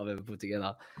podcast that I've ever put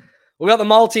together. We got the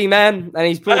multi man, and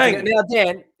he's put it together. Now,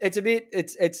 Dan, it's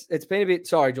been a bit.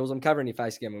 Sorry, Jules, I'm covering your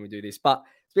face again when we do this, but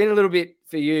it's been a little bit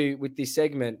for you with this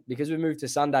segment because we moved to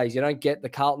Sundays. You don't get the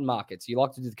Carlton markets. You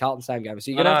like to do the Carlton same game, so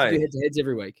you're gonna have to do head-to-heads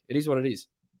every week. It is what it is.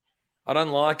 I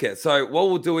don't like it. So what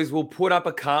we'll do is we'll put up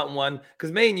a Carlton one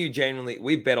because me and you generally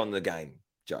we bet on the game,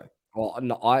 Joe. Well,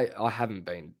 no, I haven't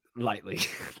been lately,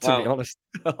 to be honest.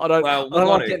 I don't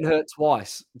like getting hurt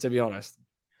twice, to be honest.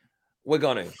 We're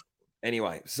going to.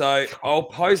 Anyway, so I'll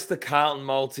post the Carlton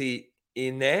multi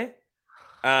in there.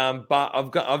 But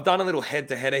I've done a little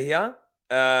head-to-header here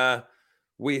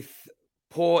with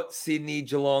Port, Sydney,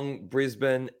 Geelong,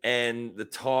 Brisbane, and the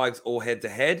Tigers all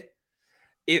head-to-head.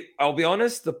 I'll be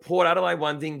honest, the Port Adelaide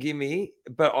one didn't give me,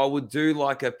 but I would do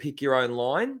like a pick your own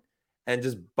line and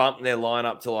just bump their line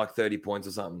up to like 30 points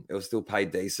or something. It will still pay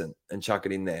decent and chuck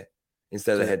it in there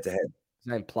instead of head-to-head.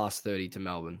 Same plus 30 to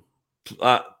Melbourne.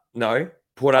 No,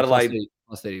 Port Adelaide.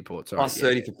 Plus 30 Port, sorry. Plus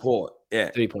 30 for Port, yeah.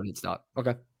 30-point hit start.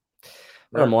 Okay.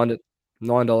 I don't mind it.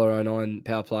 $9.09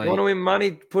 power play. You want to win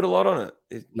money, put a lot on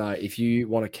it. No, if you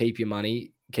want to keep your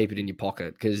money, keep it in your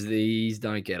pocket because these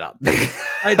don't get up.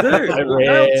 They do. They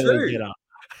rarely get up.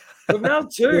 We've now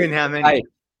two. Doing how many? Hey,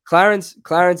 Clarence,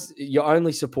 your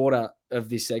only supporter of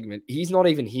this segment, he's not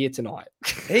even here tonight.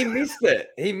 He missed it.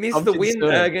 He missed I'm the win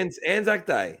concerned. against Anzac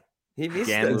Day. He missed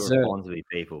Gamble it. responsibly,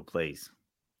 people, please.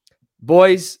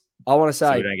 Boys, I want to So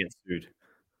say, we don't get sued.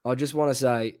 I just want to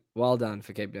say, well done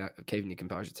for keeping your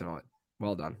composure tonight.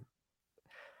 Well done.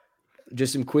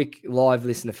 Just some quick live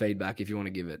listener feedback if you want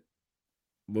to give it.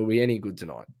 Were we any good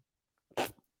tonight?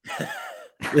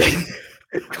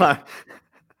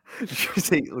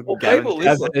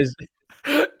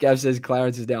 Gav says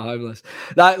Clarence is now homeless.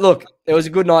 No, look, it was a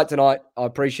good night tonight. I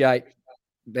appreciate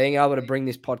being able to bring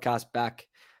this podcast back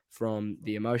from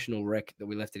the emotional wreck that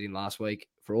we left it in last week.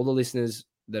 For all the listeners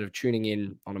that are tuning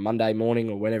in on a Monday morning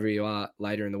or whenever you are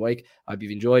later in the week, I hope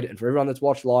you've enjoyed. And for everyone that's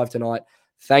watched live tonight,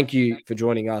 thank you for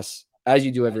joining us as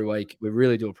you do every week. We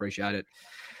really do appreciate it.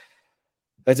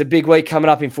 It's a big week coming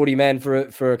up in footy, man,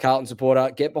 for a Carlton supporter.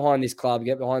 Get behind this club,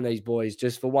 get behind these boys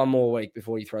just for one more week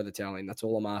before you throw the towel in. That's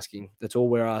all I'm asking. That's all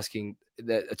we're asking.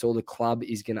 That's all the club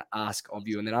is going to ask of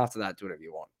you. And then after that, do whatever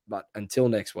you want. But until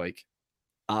next week,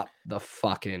 up the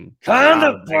fucking...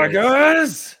 Thunder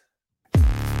buggers!